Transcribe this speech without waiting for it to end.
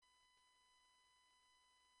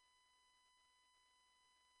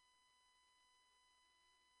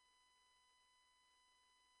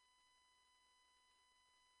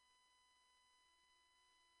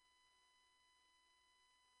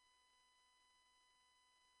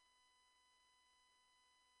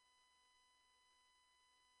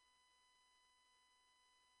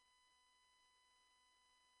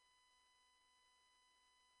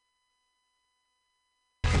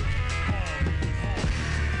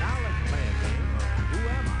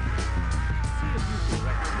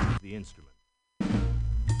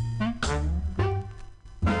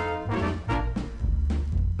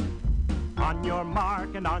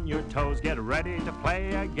mark and on your toes, get ready to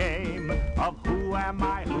play a game of who am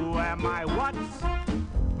I, what's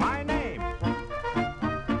my name?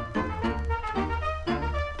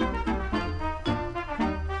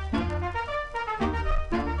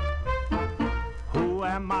 Who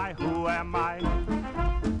am I?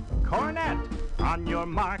 Cornet! On your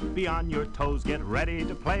mark, be on your toes, get ready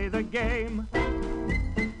to play the game.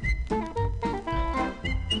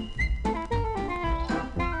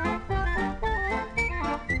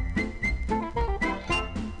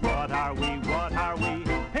 What are we? What are we?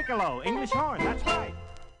 Piccolo, English horn, that's right.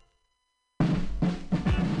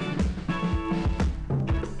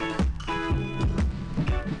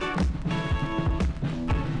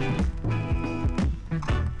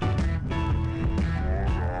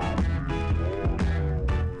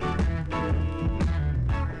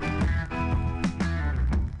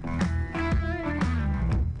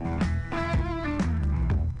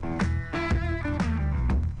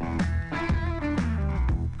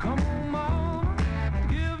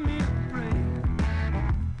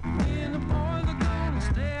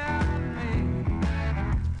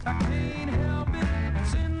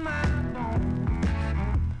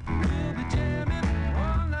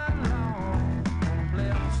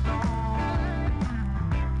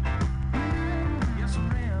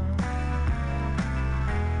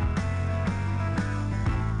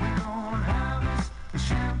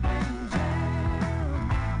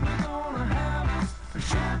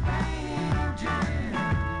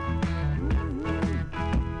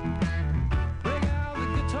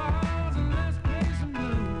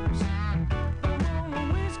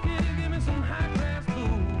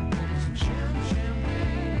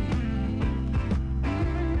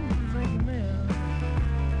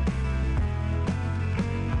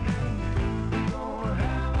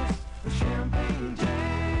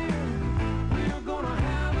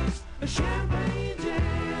 Champagne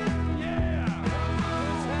jam, yeah.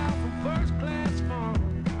 Let's have some first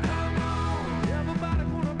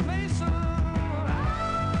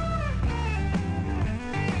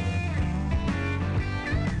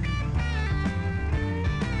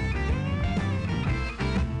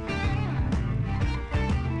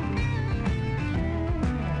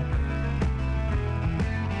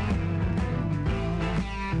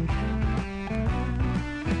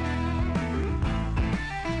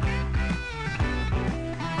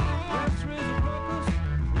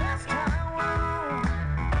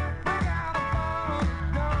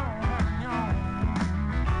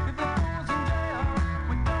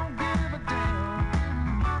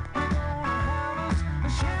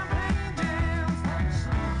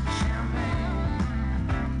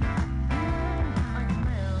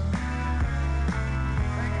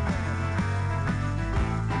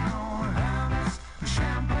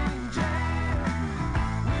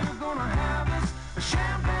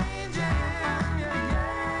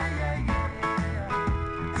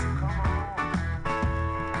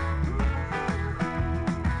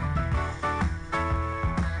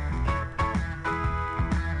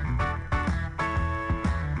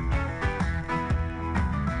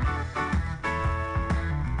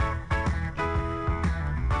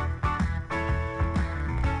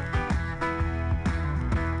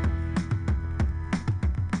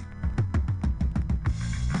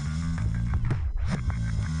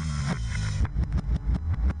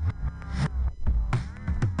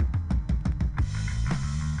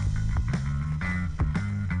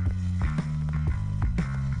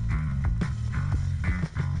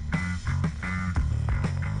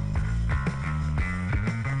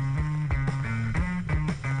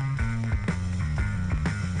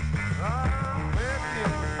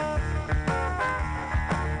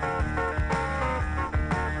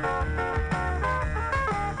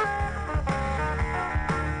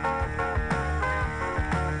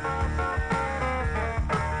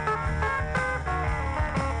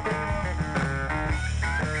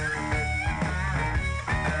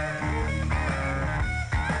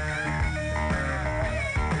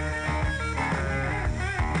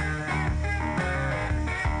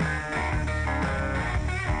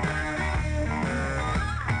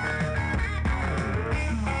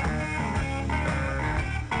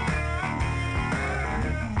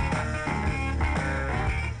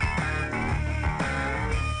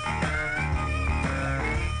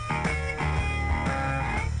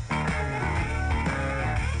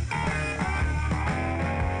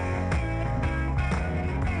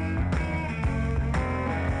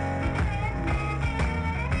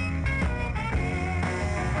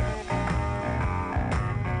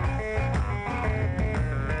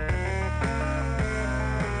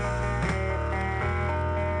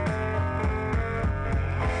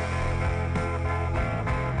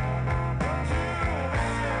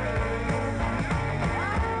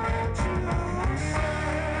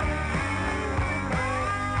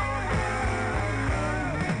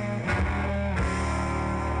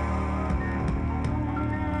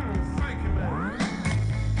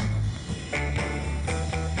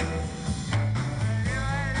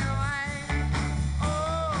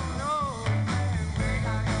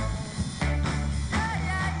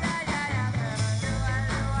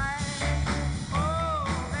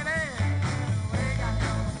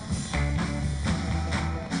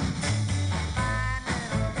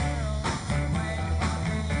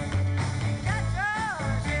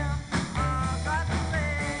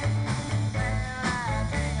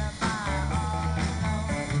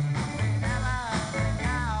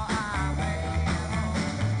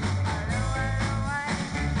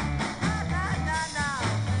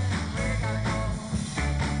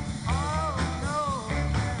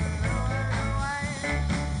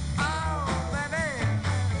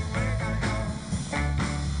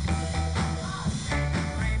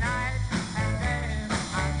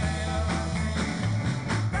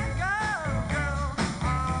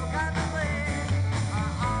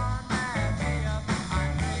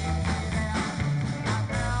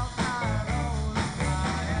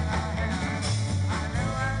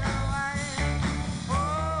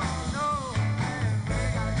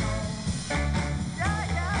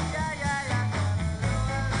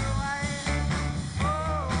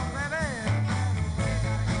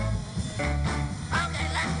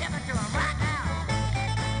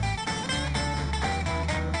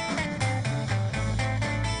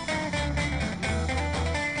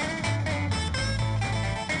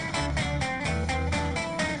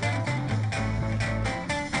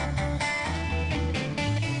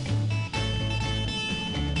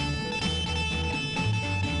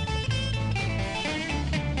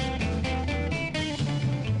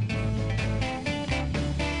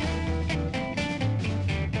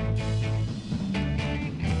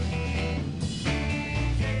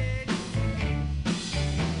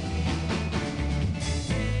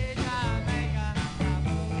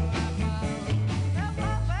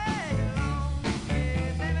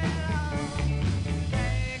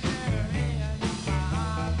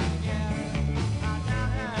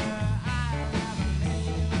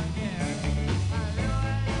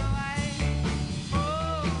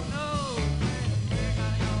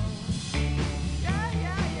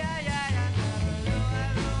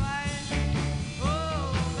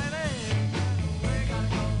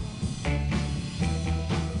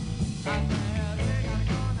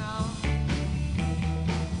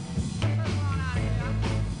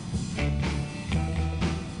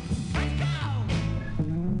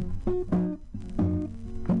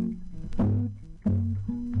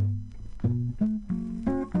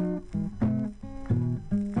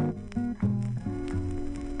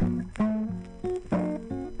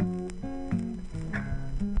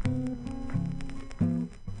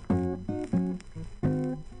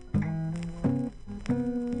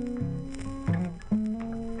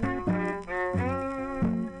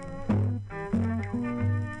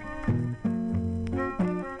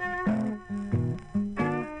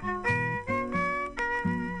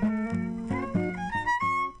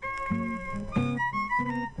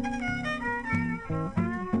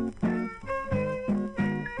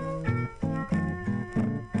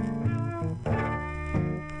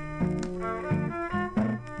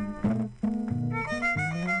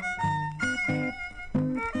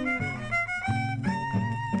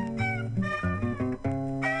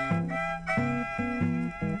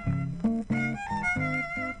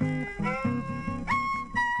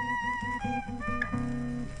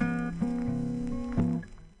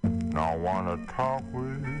wanna talk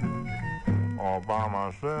with all by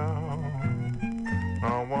myself.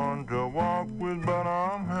 No one to walk with, but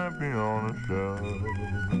I'm happy on the shelf.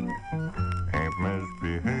 Ain't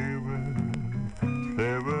misbehaving,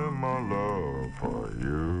 saving my love for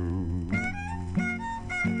you.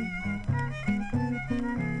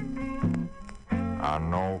 I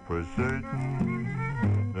know for certain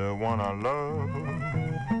the one I love,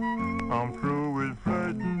 I'm through with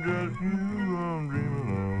flirting, just you I'm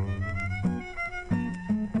dreaming of.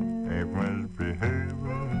 Ain't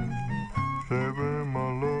misbehaving, saving my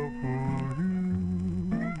love for you.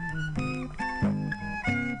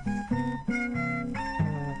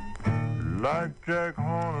 Like Jack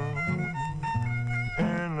Horner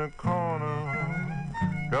in the corner,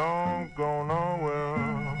 don't go nowhere,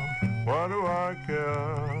 why do I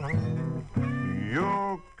care?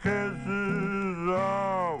 Your kisses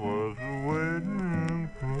I was waiting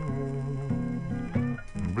for,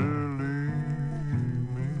 believe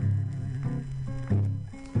me.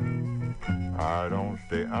 I don't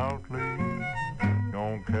stay out late,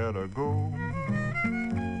 don't care to go.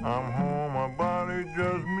 I'm home, my body,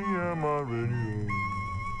 just me and my radio.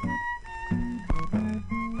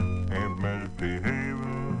 Ain't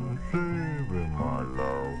misbehaving, saving my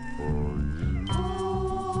love for you.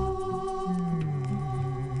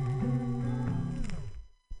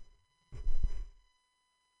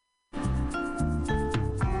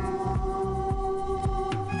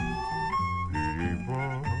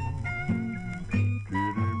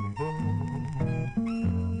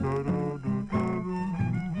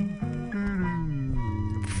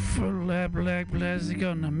 Black Plastic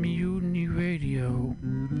on the MutinyRadio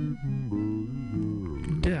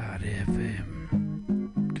 .fm,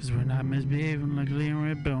 because we're not misbehaving like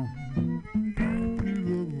Leon Redbone.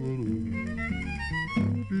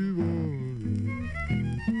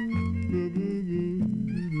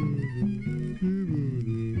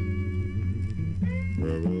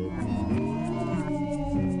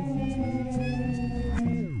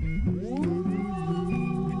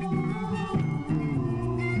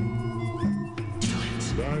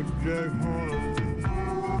 Like Jack Horner in the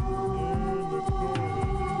corner, don't go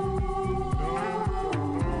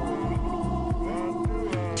nowhere, what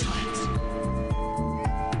do I care?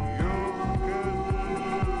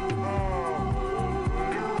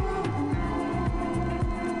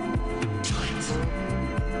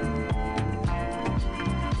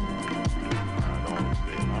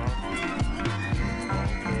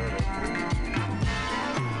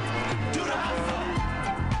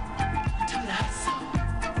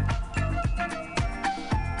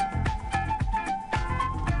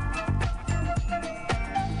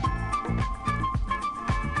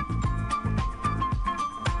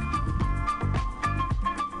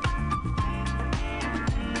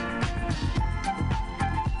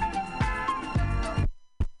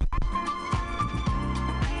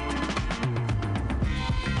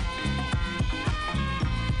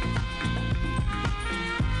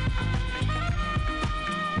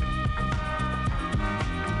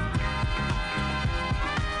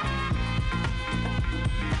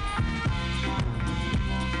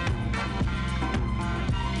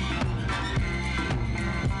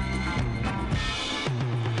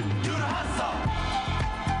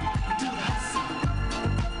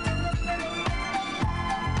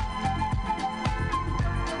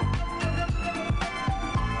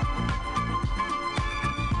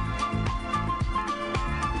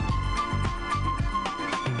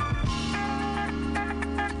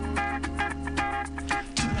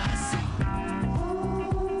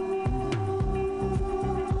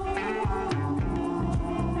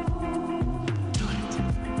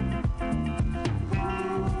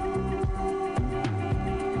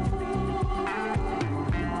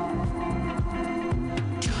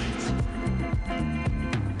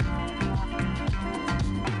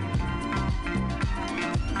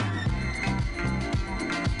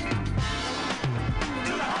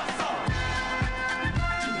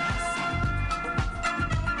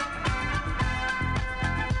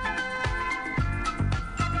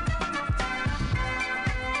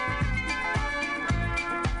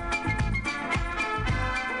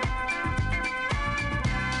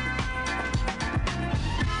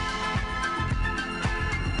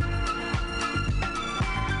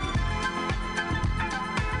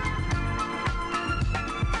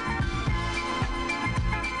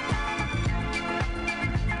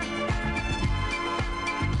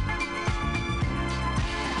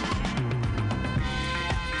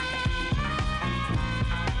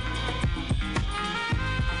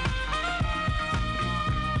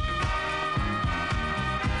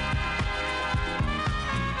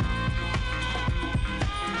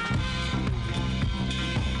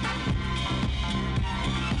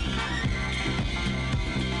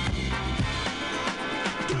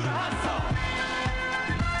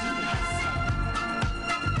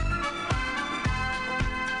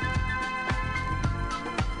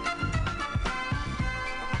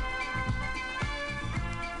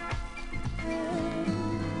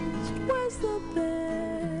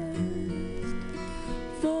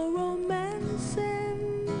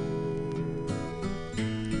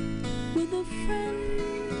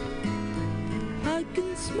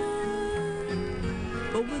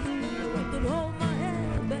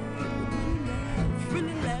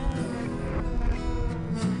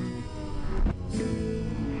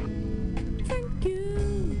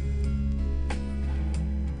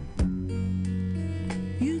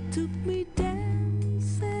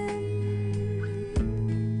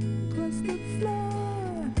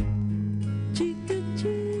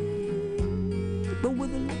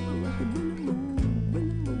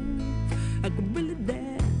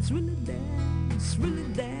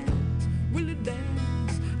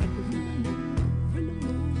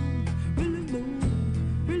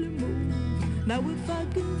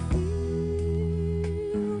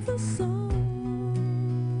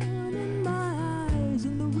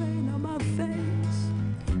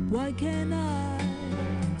 Why can't I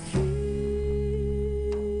feel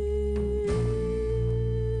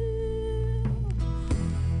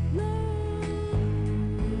love?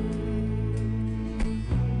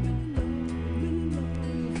 Really love,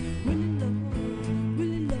 really love,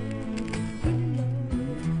 really love, really love,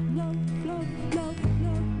 love, love, love,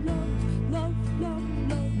 love, love, love,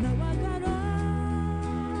 love. Now I got all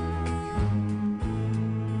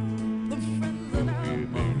the friends that I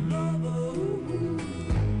love.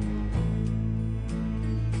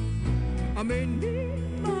 I may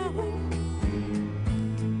need my home,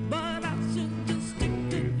 but I should just stick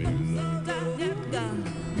to those that I have got.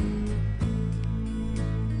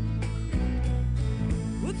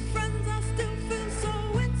 With friends I still feel so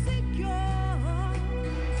insecure.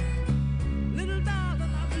 Little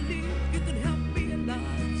darling, I believe you can help me a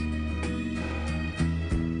lot.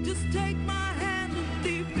 Just take my hand and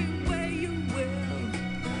lead me where you will.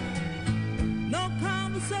 No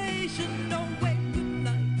conversation, no way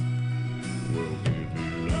goodnight.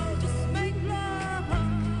 Just make love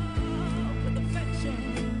with affection.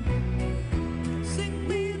 Sing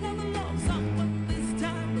me another love song, but this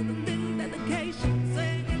time with a little dedication.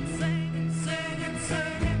 Sing it, sing it, sing it,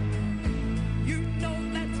 sing it. You know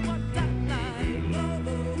that's what I like. Love,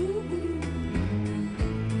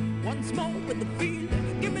 once more with the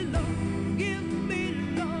feeling. Give me love, give me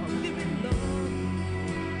love, give me love.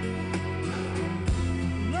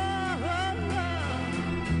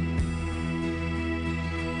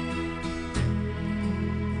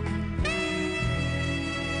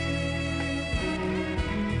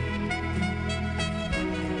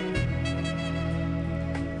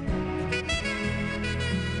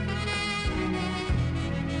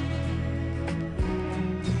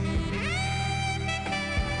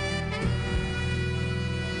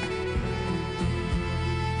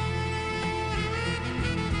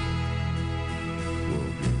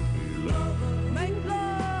 Love, make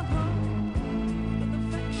love with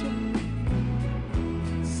affection.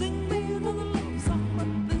 Sing me another love song, but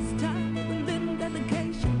this time with a little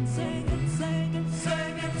dedication. Sing it, sing it,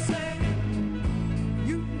 sing it, sing it.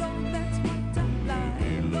 You know that's what I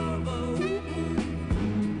like. Love,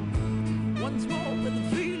 once more with a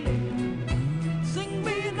feeling. Sing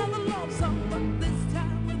me another love song, but this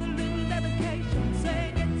time with a little dedication.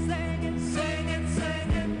 Sing it, sing it, sing it,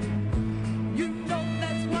 sing it. You know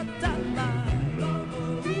that's what I like. Love,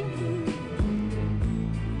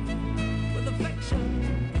 with affection.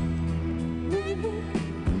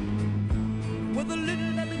 With a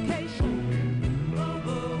little dedication. Love,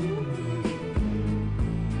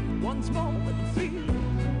 once more with a feeling.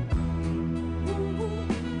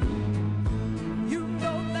 You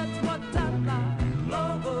know that's what I like.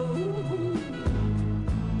 Love,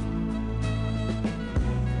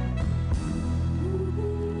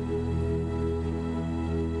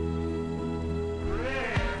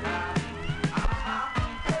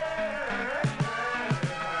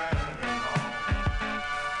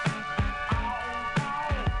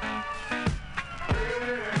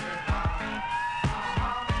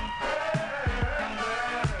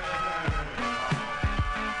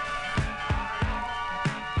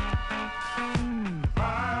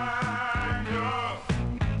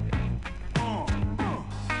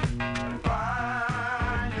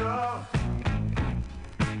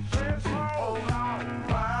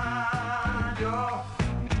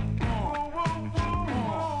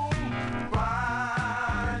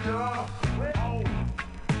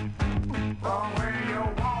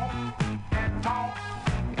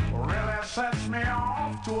 sets me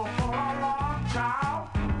off to a long child.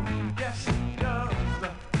 Yes, it does.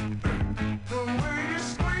 The way you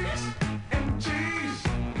squeeze and tease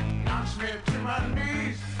knocks me to my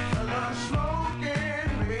knees. I love smoking,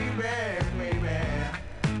 baby, baby.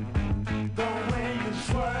 The way you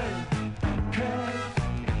sway, okay,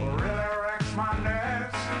 really wrecks my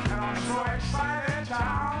nerves, and I'm so excited,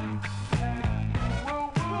 child.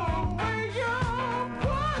 Way you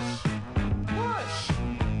push,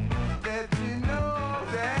 let me know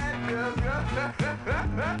that you're good. You're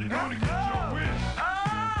gonna get your wish. I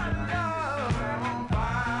love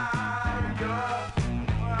fire.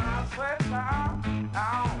 When I say down,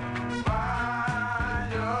 fire.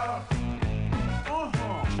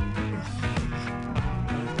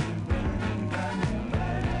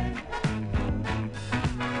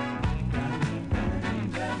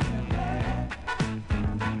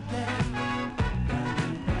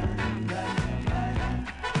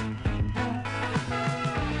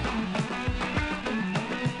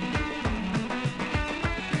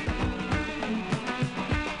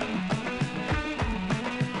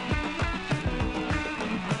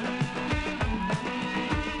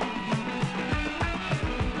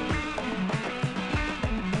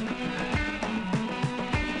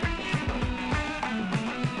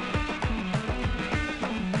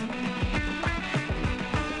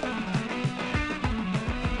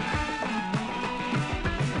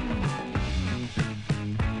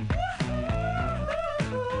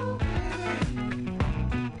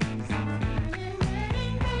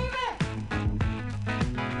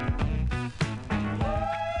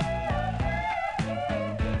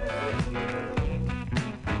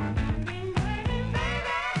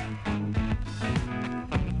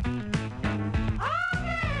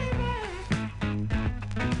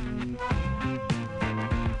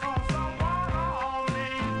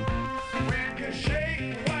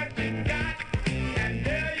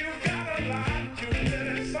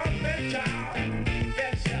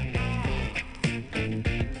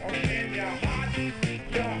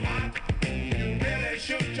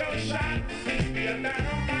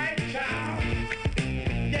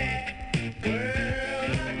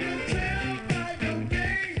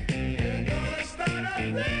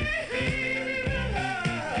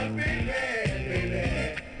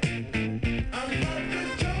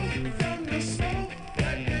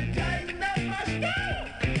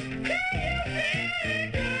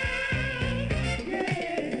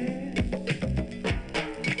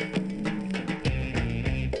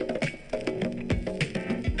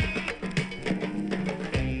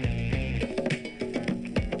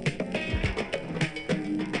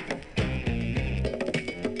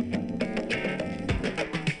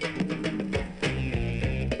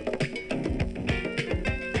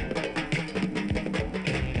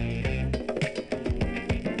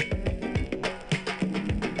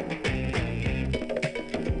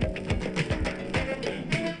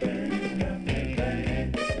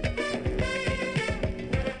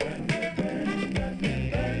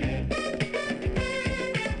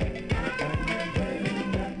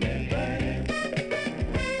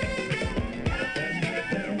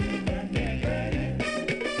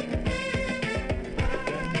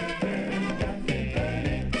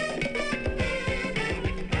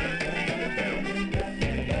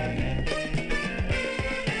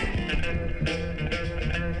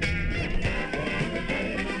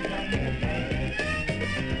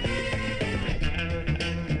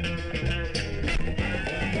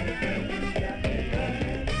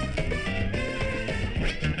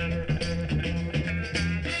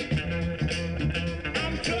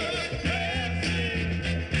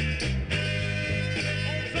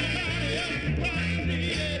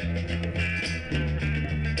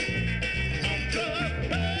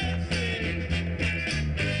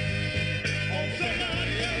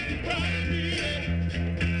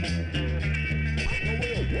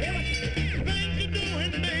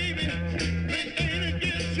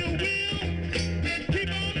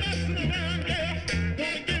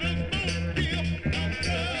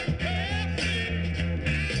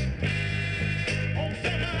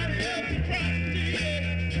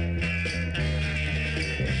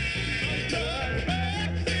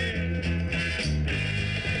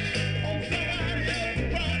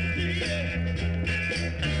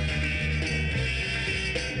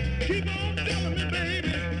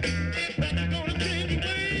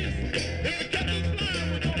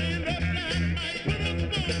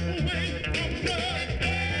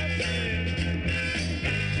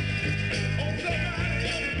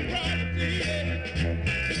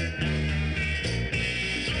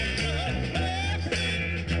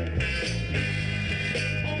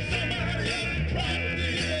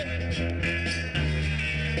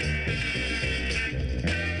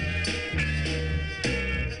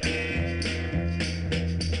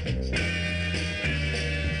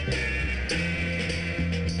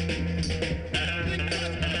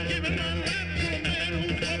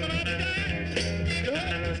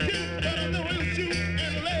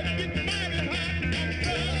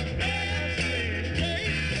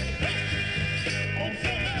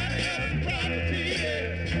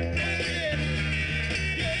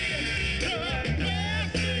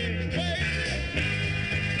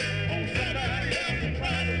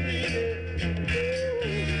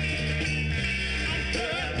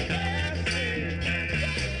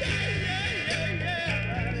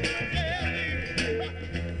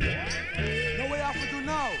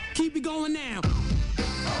 going now.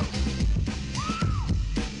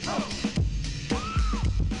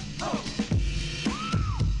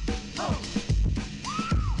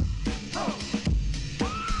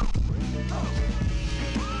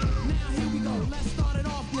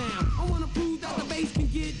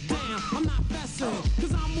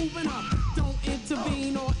 Cause I'm moving up, don't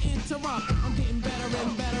intervene or interrupt. I'm getting better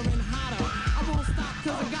and hotter. I won't stop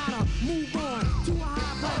cause I gotta move on to a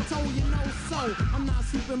high plateau, you know so. I'm not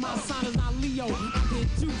super, my sign is not Leo. I get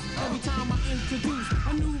juice every time I introduce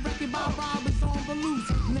a new record by Rob is on the loose.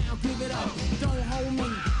 Now give it up, don't hold me,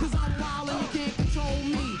 cause I'm wild and you can't control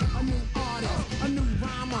me. A new artist, a new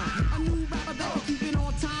rhymer, a new rapper that can keep it on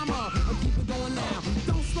timer. I'll keep it going now,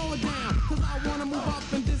 don't slow it down, cause I wanna move up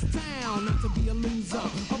in this town. Not to be a loser,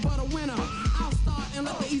 but a winner. I'll start and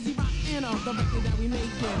let the easy rock enter the record that we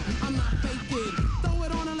making. I'm not faking. Throw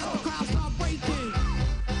it on and let the crowd start breaking.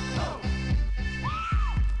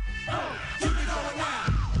 Keep it going now.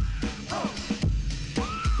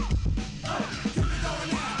 Keep it going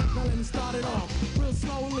now. Now let me start it off real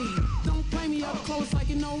slowly. Don't play me up close like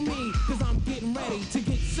you know me, cause I'm getting ready to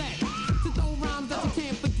get set to throw rhymes that you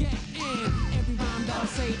can't forget. And every rhyme that I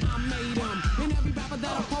say, I made them. And every rapper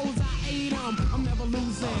that I pose, I ate them. I'm never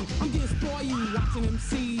losing, I'm getting spoiled. Watching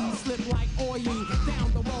MCs slip like oil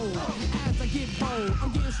down the road. As I get bold,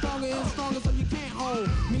 I'm getting stronger and stronger, so you can't hold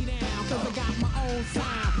me down, cause I got my own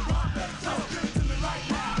sound. Just give it to me right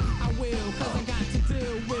now. I will, cause I got to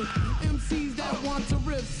deal with MCs that want to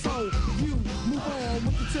riff. So you move on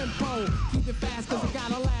with the tempo. Keep it fast, cause it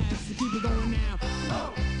gotta last. So keep it going now.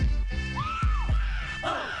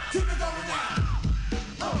 Keep it going now.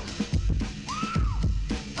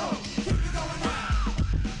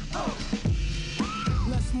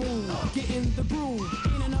 Get in the groove.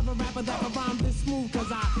 Ain't another rapper that can rhyme this smooth,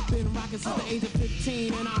 cause I've been rocking since the age of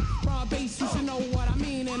 15. And I'm raw bass, you should know what I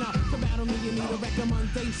mean. And to battle me, you need a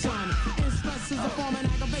recommendation. And stress is a form of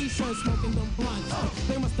aggravation. Smoking them blunts,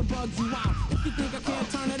 they must have bugged you out. If you think I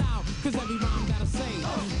can't turn it out, cause every rhyme that I say,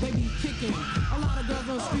 they be kicking. A lot of girls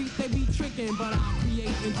on the street, they be tricking. But I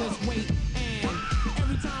create and just wait. And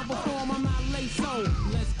every time I perform, I'm not late. So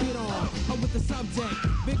let's get on with the subject.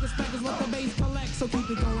 Big respect is what the bass collects, so keep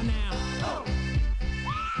it going now.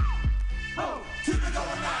 Keep it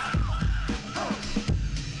going now.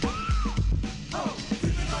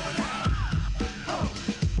 Keep it going now.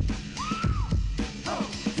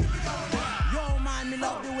 Keep it going now. Yo, man, me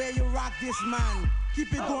love the way you rock this, man.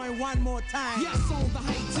 Keep it going one more time. Yes, on the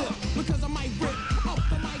high tip, because I might rip up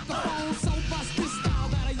the microphone. So bust this style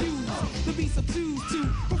that I use. The beats I choose to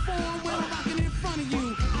perform when I'm rocking in front of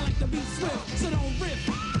you. I like to be swift, so don't rip.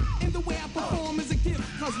 And the way I perform is a gift,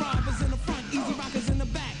 cause Rob is in the front, Easy Rockers in the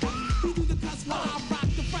back. We do the cuss while I rock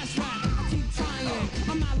the fresh rap. I keep trying,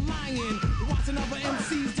 I'm not lying. Watching other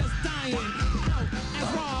MCs just dying. Out as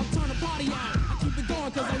Rob turn the party out. I keep it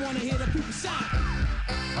going cause I wanna hear the people shout.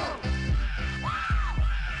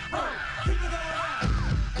 Keep it going out.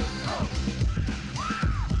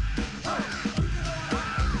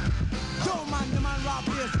 Yo man, the man Rob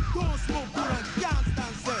is don't smoke good and can't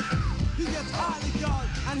stand set. He gets highly called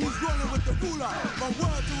and he's rolling with the ruler from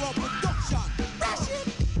word to world production. Fresh it!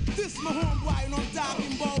 This my homeboy and I'm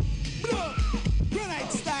talking about blood,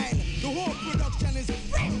 granite style. The whole production is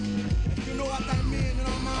fresh. If you know what I mean, you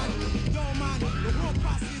know man. Yo man, the whole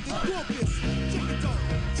posse is the dopest. Check it out.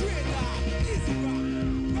 Trade line, easy rock,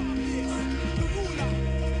 Rob is the ruler.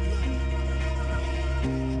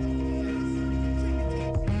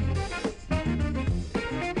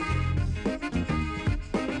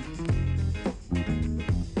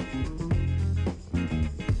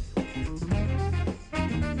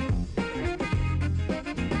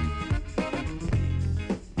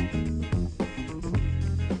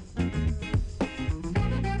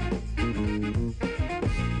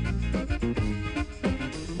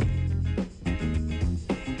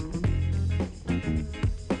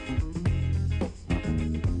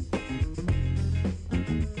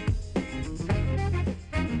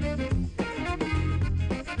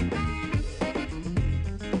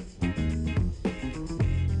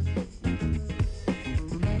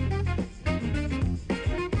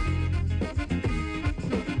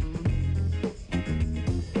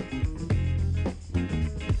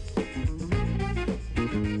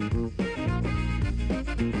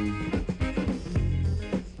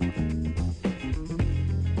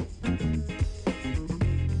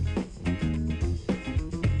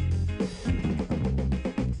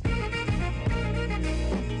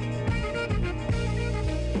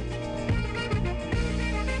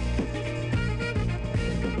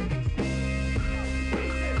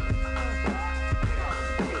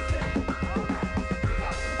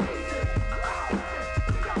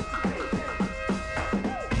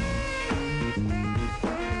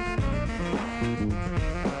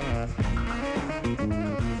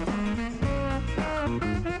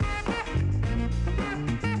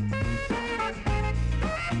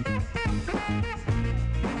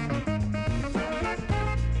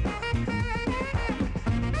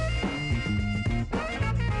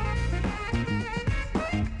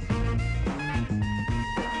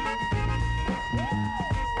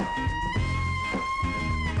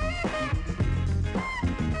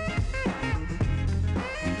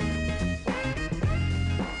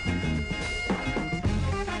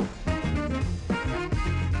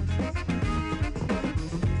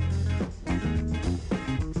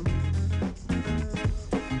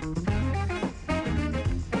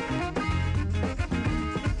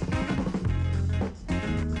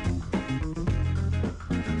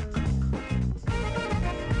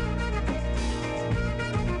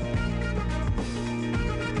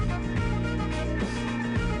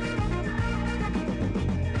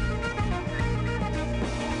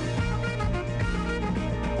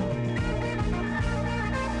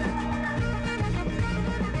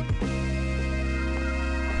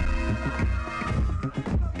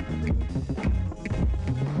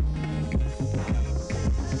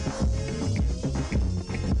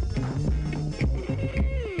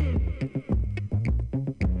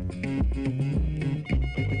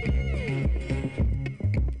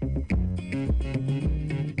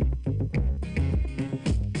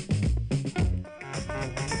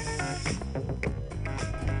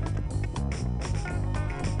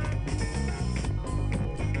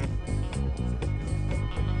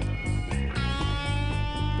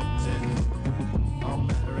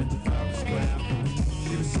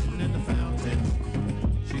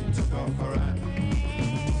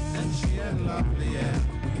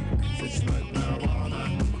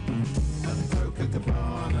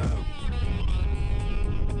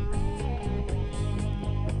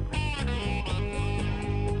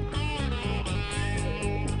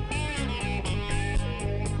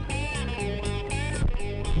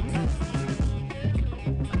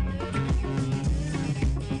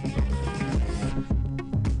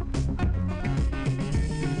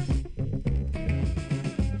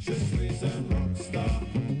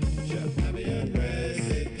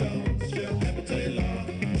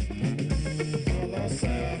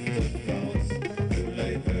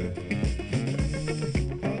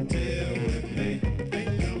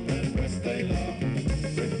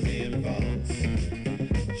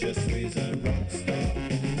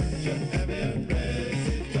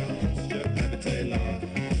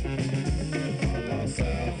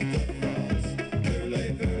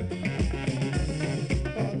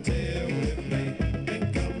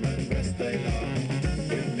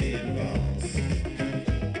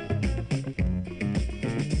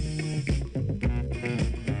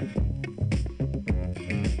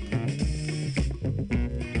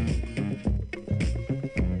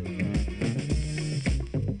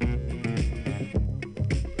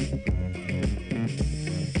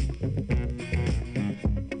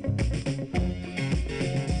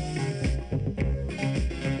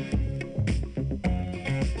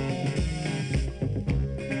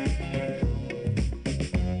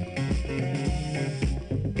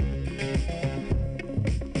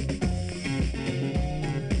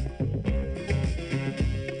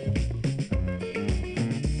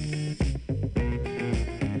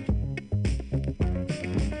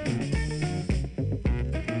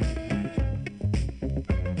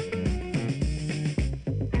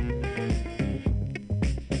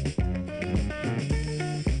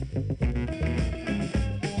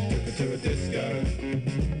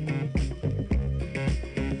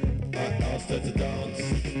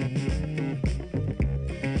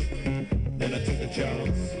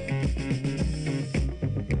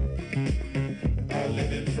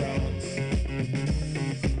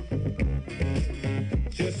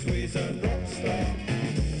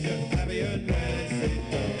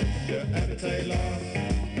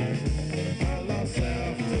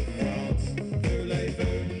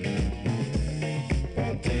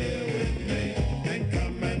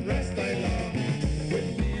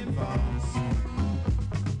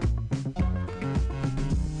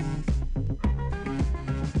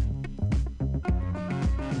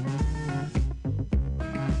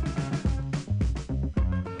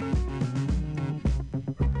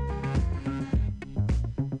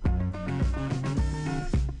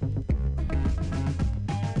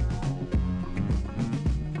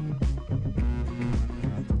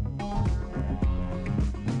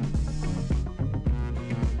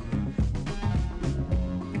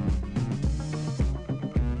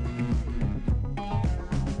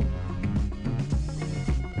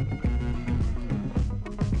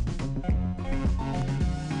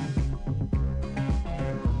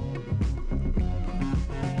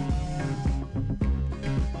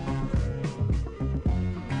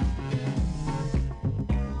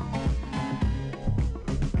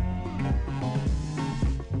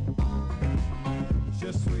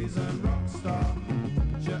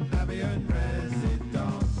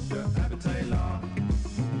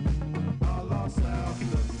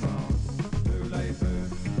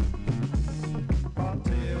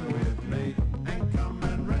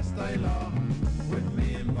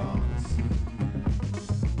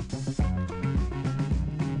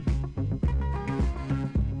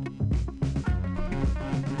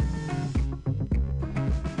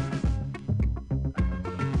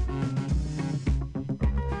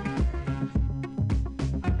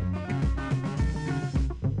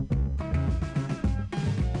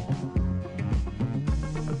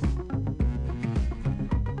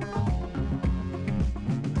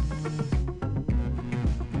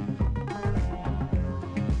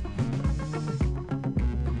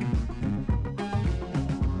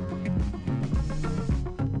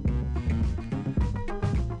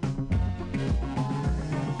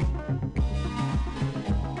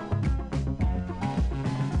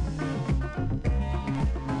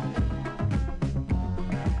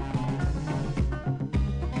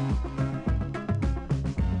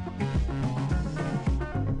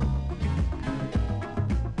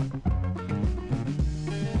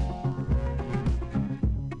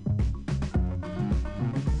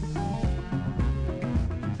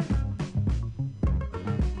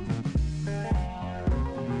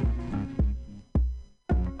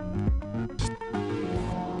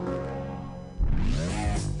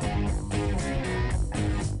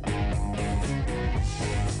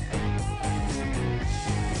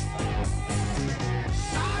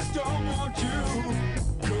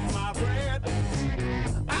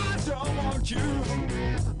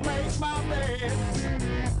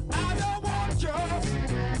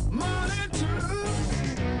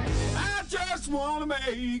 wanna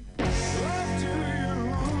make love to you.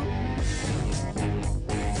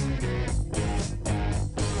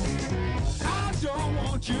 I don't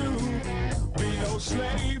want you be no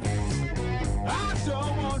slave. I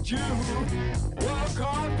don't want you work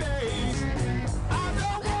all day. I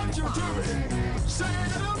don't want you to be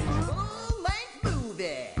saying a full-length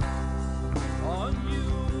movie on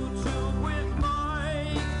YouTube with my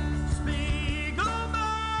Spiegelman.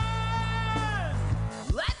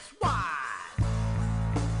 Let's watch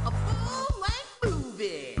a full-length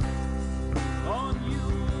movie on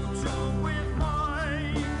YouTube with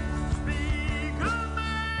my Spiegelman.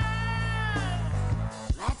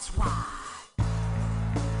 Let's watch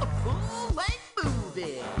a full-length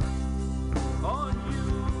movie on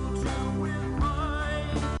YouTube with my.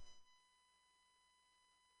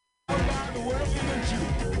 By the way that you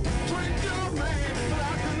treat your man, but I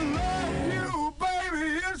can love you, baby.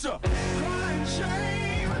 It's a crying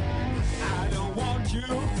shame. I don't want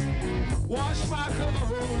you wash my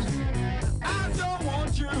clothes. I don't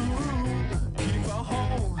want you keep a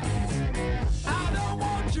home. I don't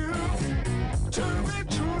want you to be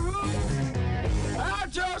true. I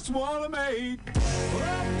just wanna make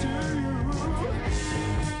love to you.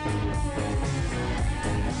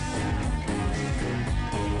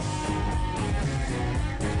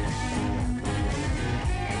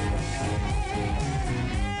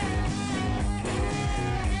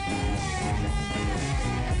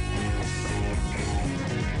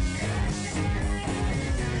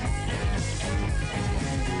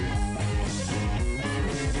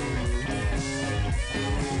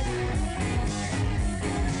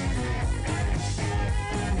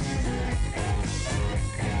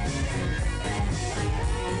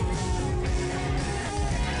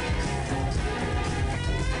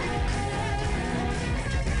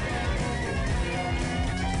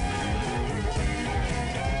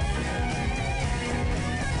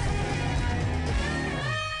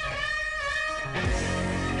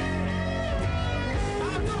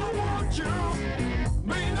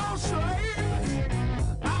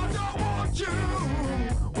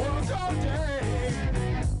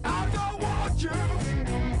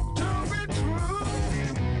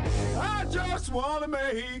 Wanna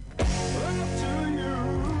make love to you.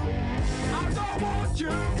 I don't want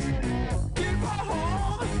you keep a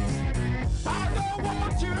home. I don't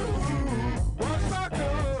want you what's my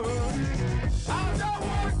good. I don't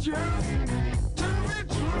want you to be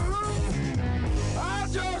true. I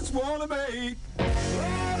just wanna make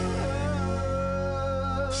love.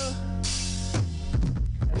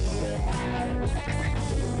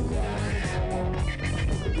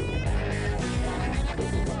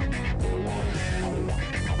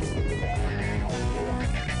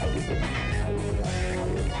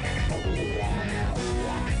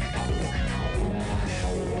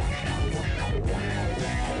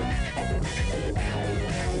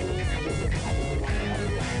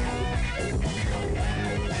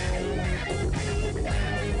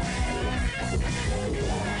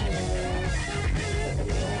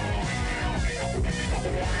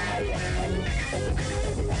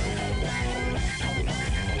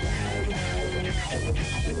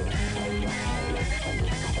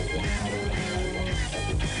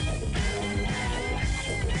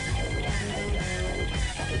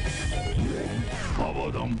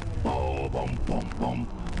 Ba-ba-dum, ba-bum, bum, bum,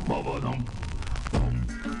 ba-ba-dum, bum,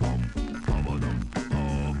 bum, ba-ba-dum,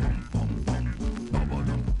 ba-bum, bum, bum,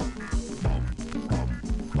 ba-ba-dum, bum, bum,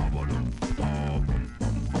 ba-ba-dum, ba-bum,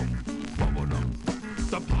 bum, bum, ba-ba-dum.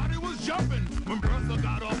 The party was jumping when Bertha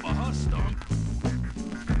got off of her stump.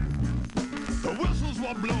 The whistles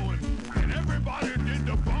were blowing and everybody did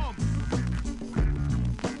the bump.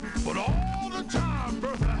 But all the time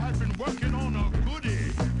Bertha had been working on a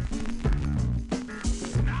goodie.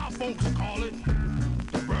 Now folks call it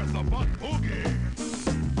Bertha Butt Boogie.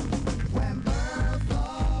 When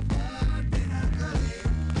Bertha Butt did a goodie,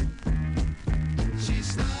 she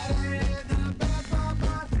started the Bertha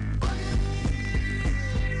Butt Boogie.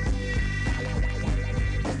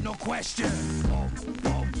 No question.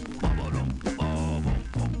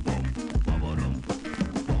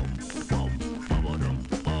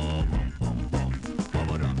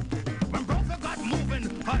 When Bertha got moving,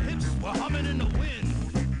 her hips were humming in the wind.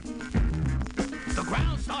 The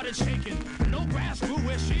ground started shaking, no grass grew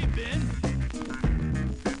where she'd been.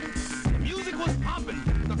 The music was pumping,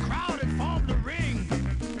 the crowd had formed a ring.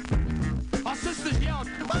 Our sisters yelled,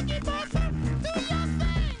 "Boogie Bertha, do your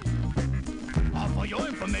thing!" For your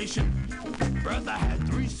information, Bertha had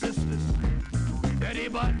 3 sisters: Betty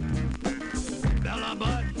Butt, Bella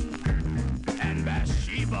Butt, and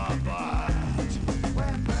Bathsheba Butt.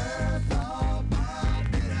 When Bertha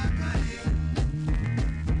Butt did a goodie,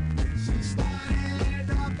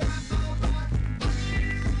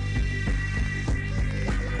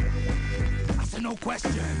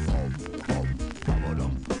 question.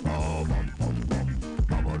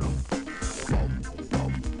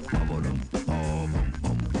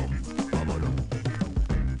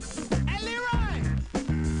 Hey, Leroy,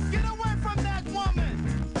 get away from that woman.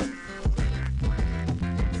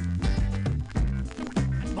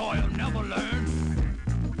 Boy, you'll never learn.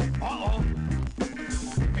 Uh-oh.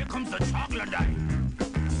 Here comes the chocolate day.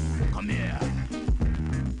 Come here.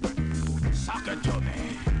 Sock it to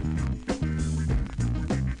me.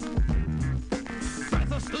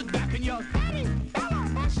 Bertha stood back and yelled, Patty, Bella,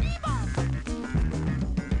 Bathsheba.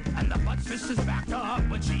 And the butt sisters backed her up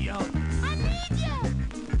when she yelled, I need you.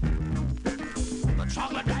 The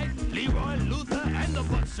troglodyte, Leroy, Luther, and the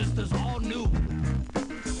butt sisters all knew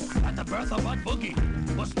that the Bertha Butt Boogie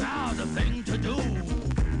was now the thing to do.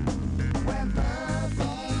 When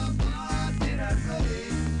Bertha Butt did her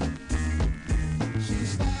goodie, she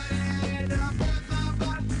started the Bertha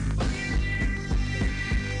Butt Boogie.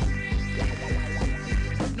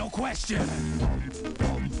 No question.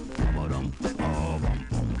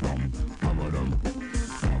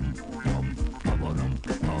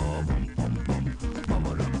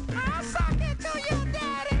 I'll suck it to you,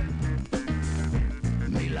 Daddy.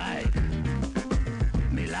 Me like.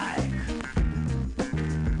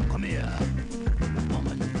 Come here,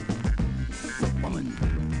 woman.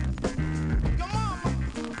 Your mama,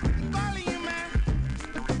 I'm calling you, man.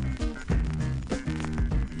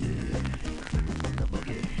 Yeah, the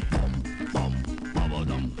boogie. Bum,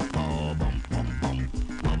 ba-ba-dum, bum, bum, bum,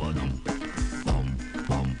 ba-ba-dum. Bum,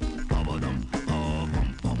 ba-ba-dum, bum,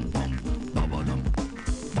 bum, ba-ba-dum.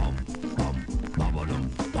 Bum, ba-ba-dum,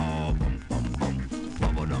 bum,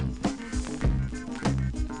 ba-ba-dum.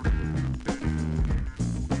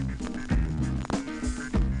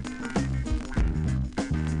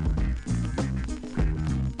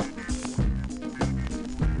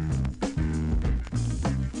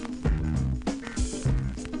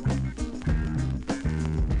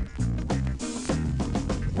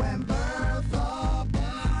 When Bertha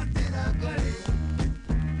Butt did her goodie,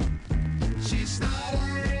 she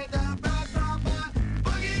started the Bertha Butt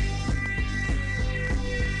Boogie.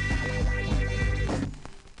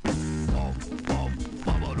 Bum, bum,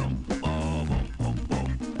 ba-ba-dum, bum, bum, bum,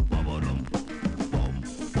 ba-ba-dum. Bum,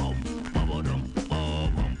 bum, ba-ba-dum,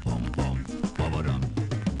 bum, bum, ba-ba-dum.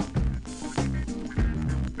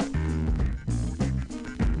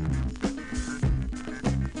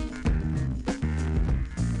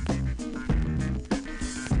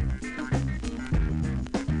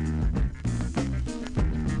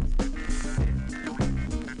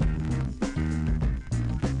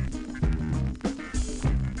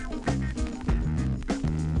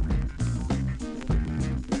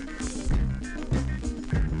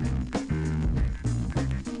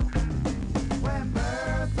 When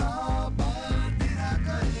Bertha Butt did her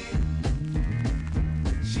goodie,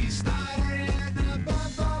 she started the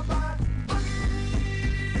Bertha Butt Boogie.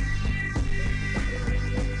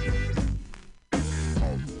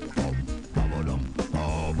 Bum, bum, ba-ba-dum,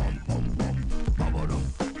 bum, bum, ba-ba-dum.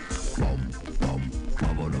 Bum, bum,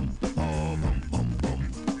 ba-ba-dum, bum,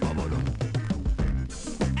 ba-ba-dum.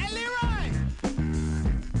 Hey, Leroy!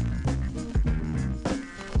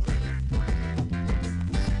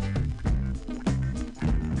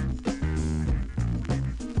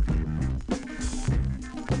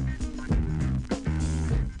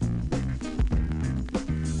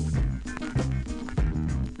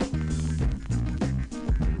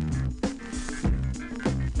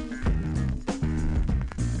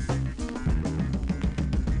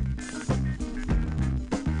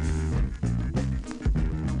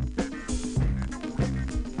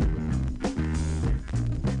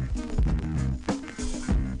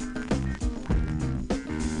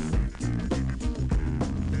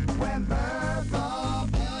 When Bertha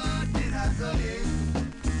Butt did her goodie,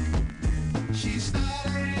 she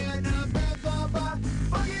started the Bertha Butt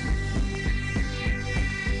Boogie.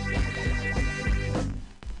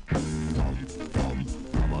 Bum, bum,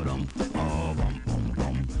 ba-ba-dum, bum,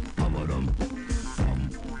 bum, ba-ba-dum. Bum,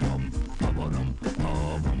 bum, ba-ba-dum,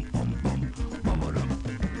 bum, ba-ba-dum.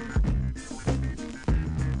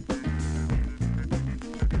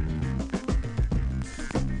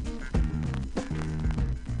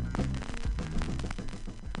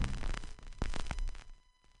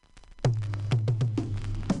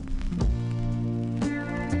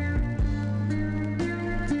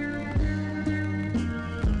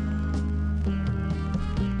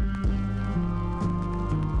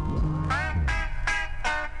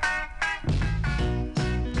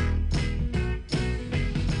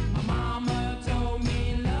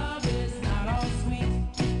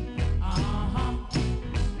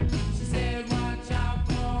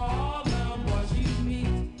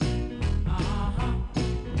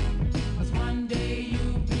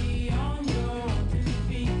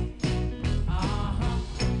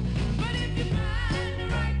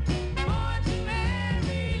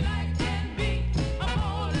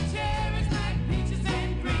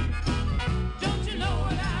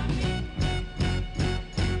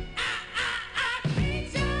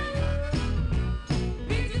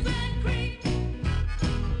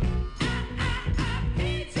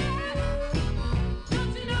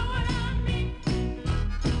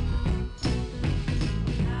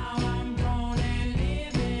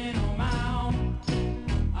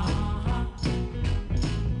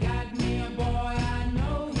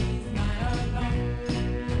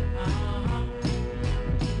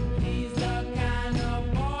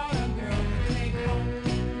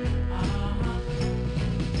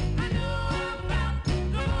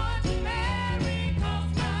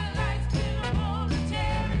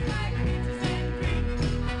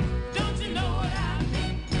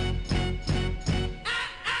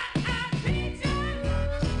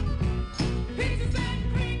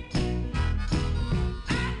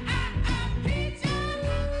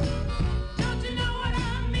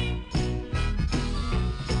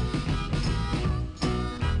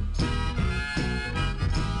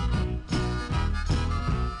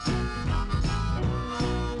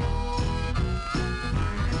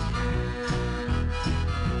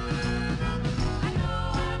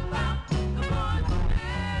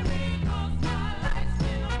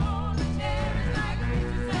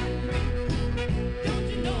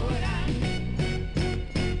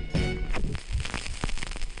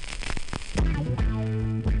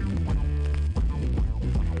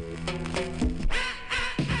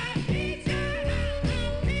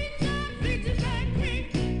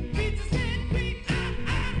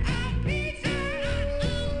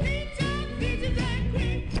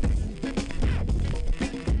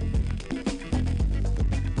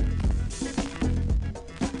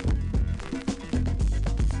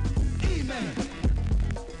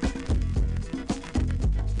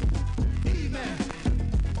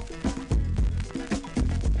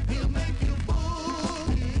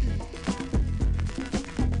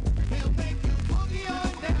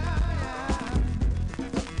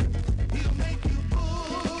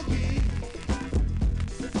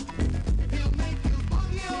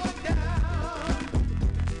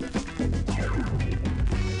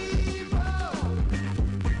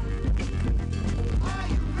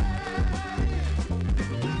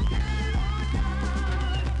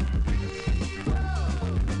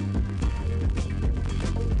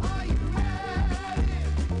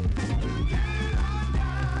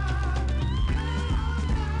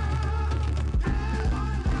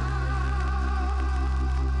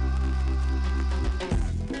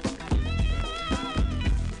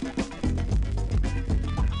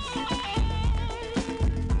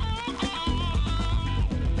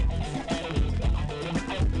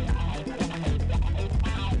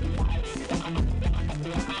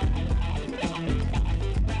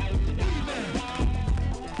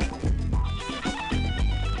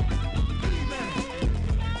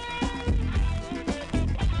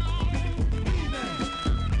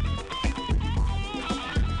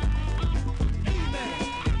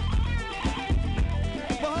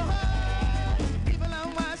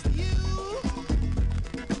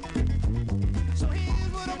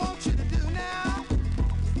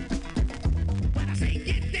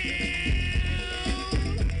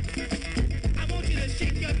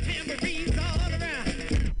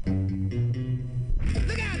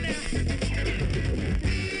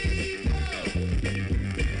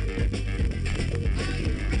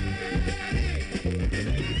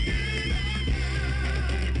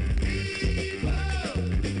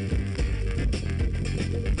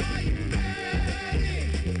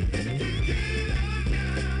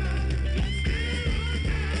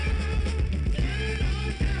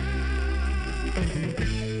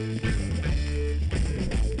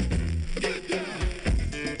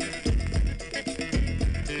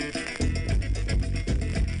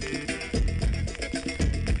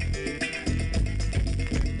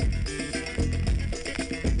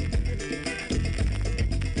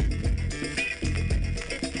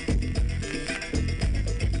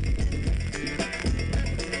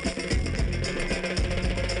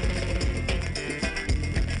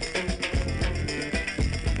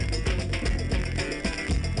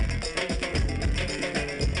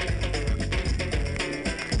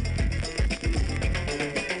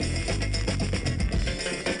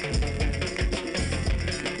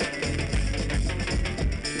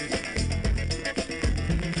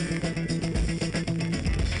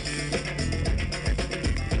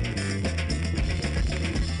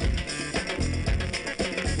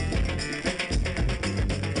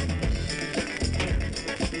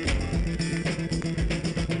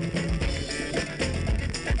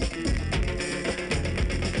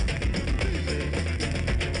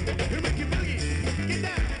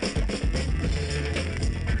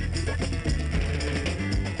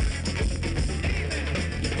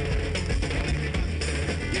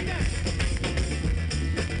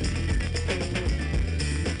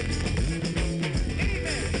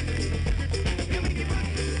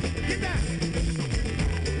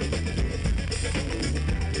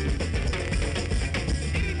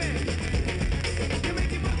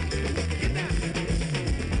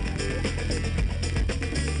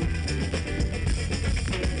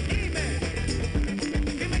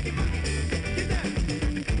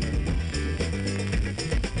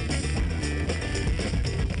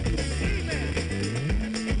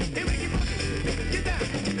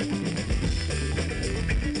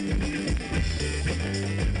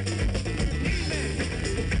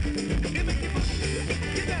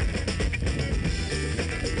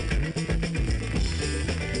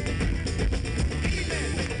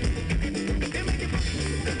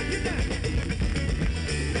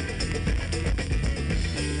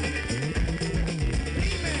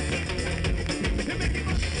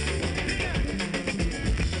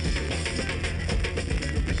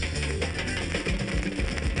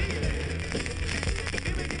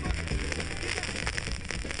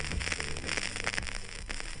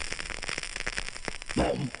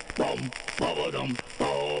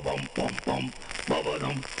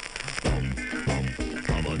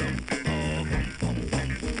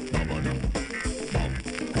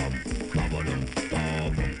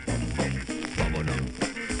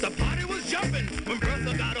 The party was jumping when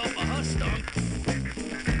Bertha got off of her stump.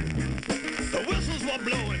 The whistles were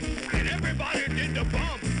blowing and everybody did the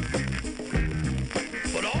bump.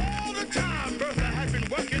 But all the time Bertha had been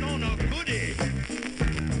working on a goodie.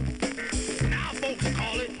 Now folks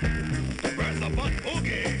call it the Bertha Butt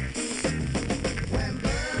Boogie. When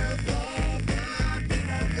Bertha butt in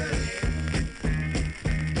a goodie,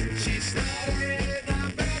 she started the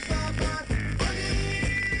Bertha Butt Boogie.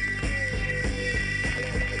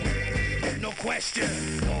 No question.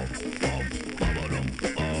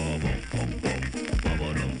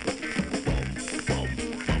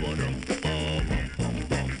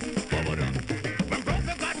 When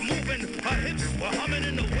Bertha got moving, her hips were humming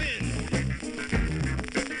in the wind.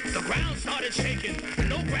 The ground started shaking, and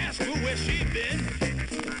no grass grew where she'd been.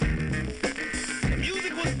 The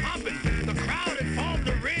music was pumping, the crowd had formed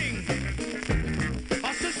a ring.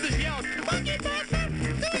 Our sisters yelled, "Boogie Bertha,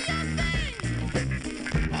 do your thing!"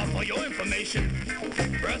 For your information,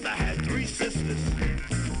 Bertha had 3 sisters.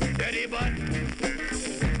 Betty Butt,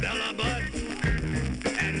 Bella Butt,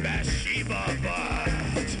 and Bathsheba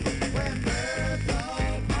Butt. When Bertha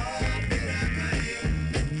Butt did a goodie,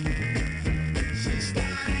 she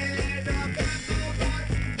started the Bertha Butt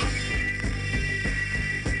Boogie.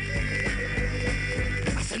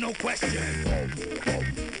 I said no question.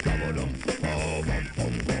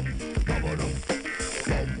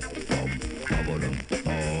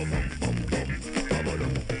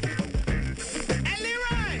 Hey,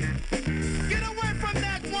 Leroy, get away from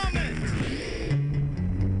that woman.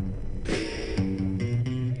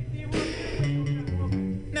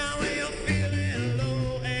 Now when you're feeling low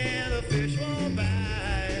and the fish won't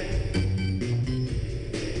bite,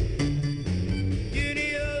 you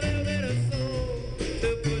need a little bit of soul to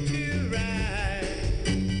put you right.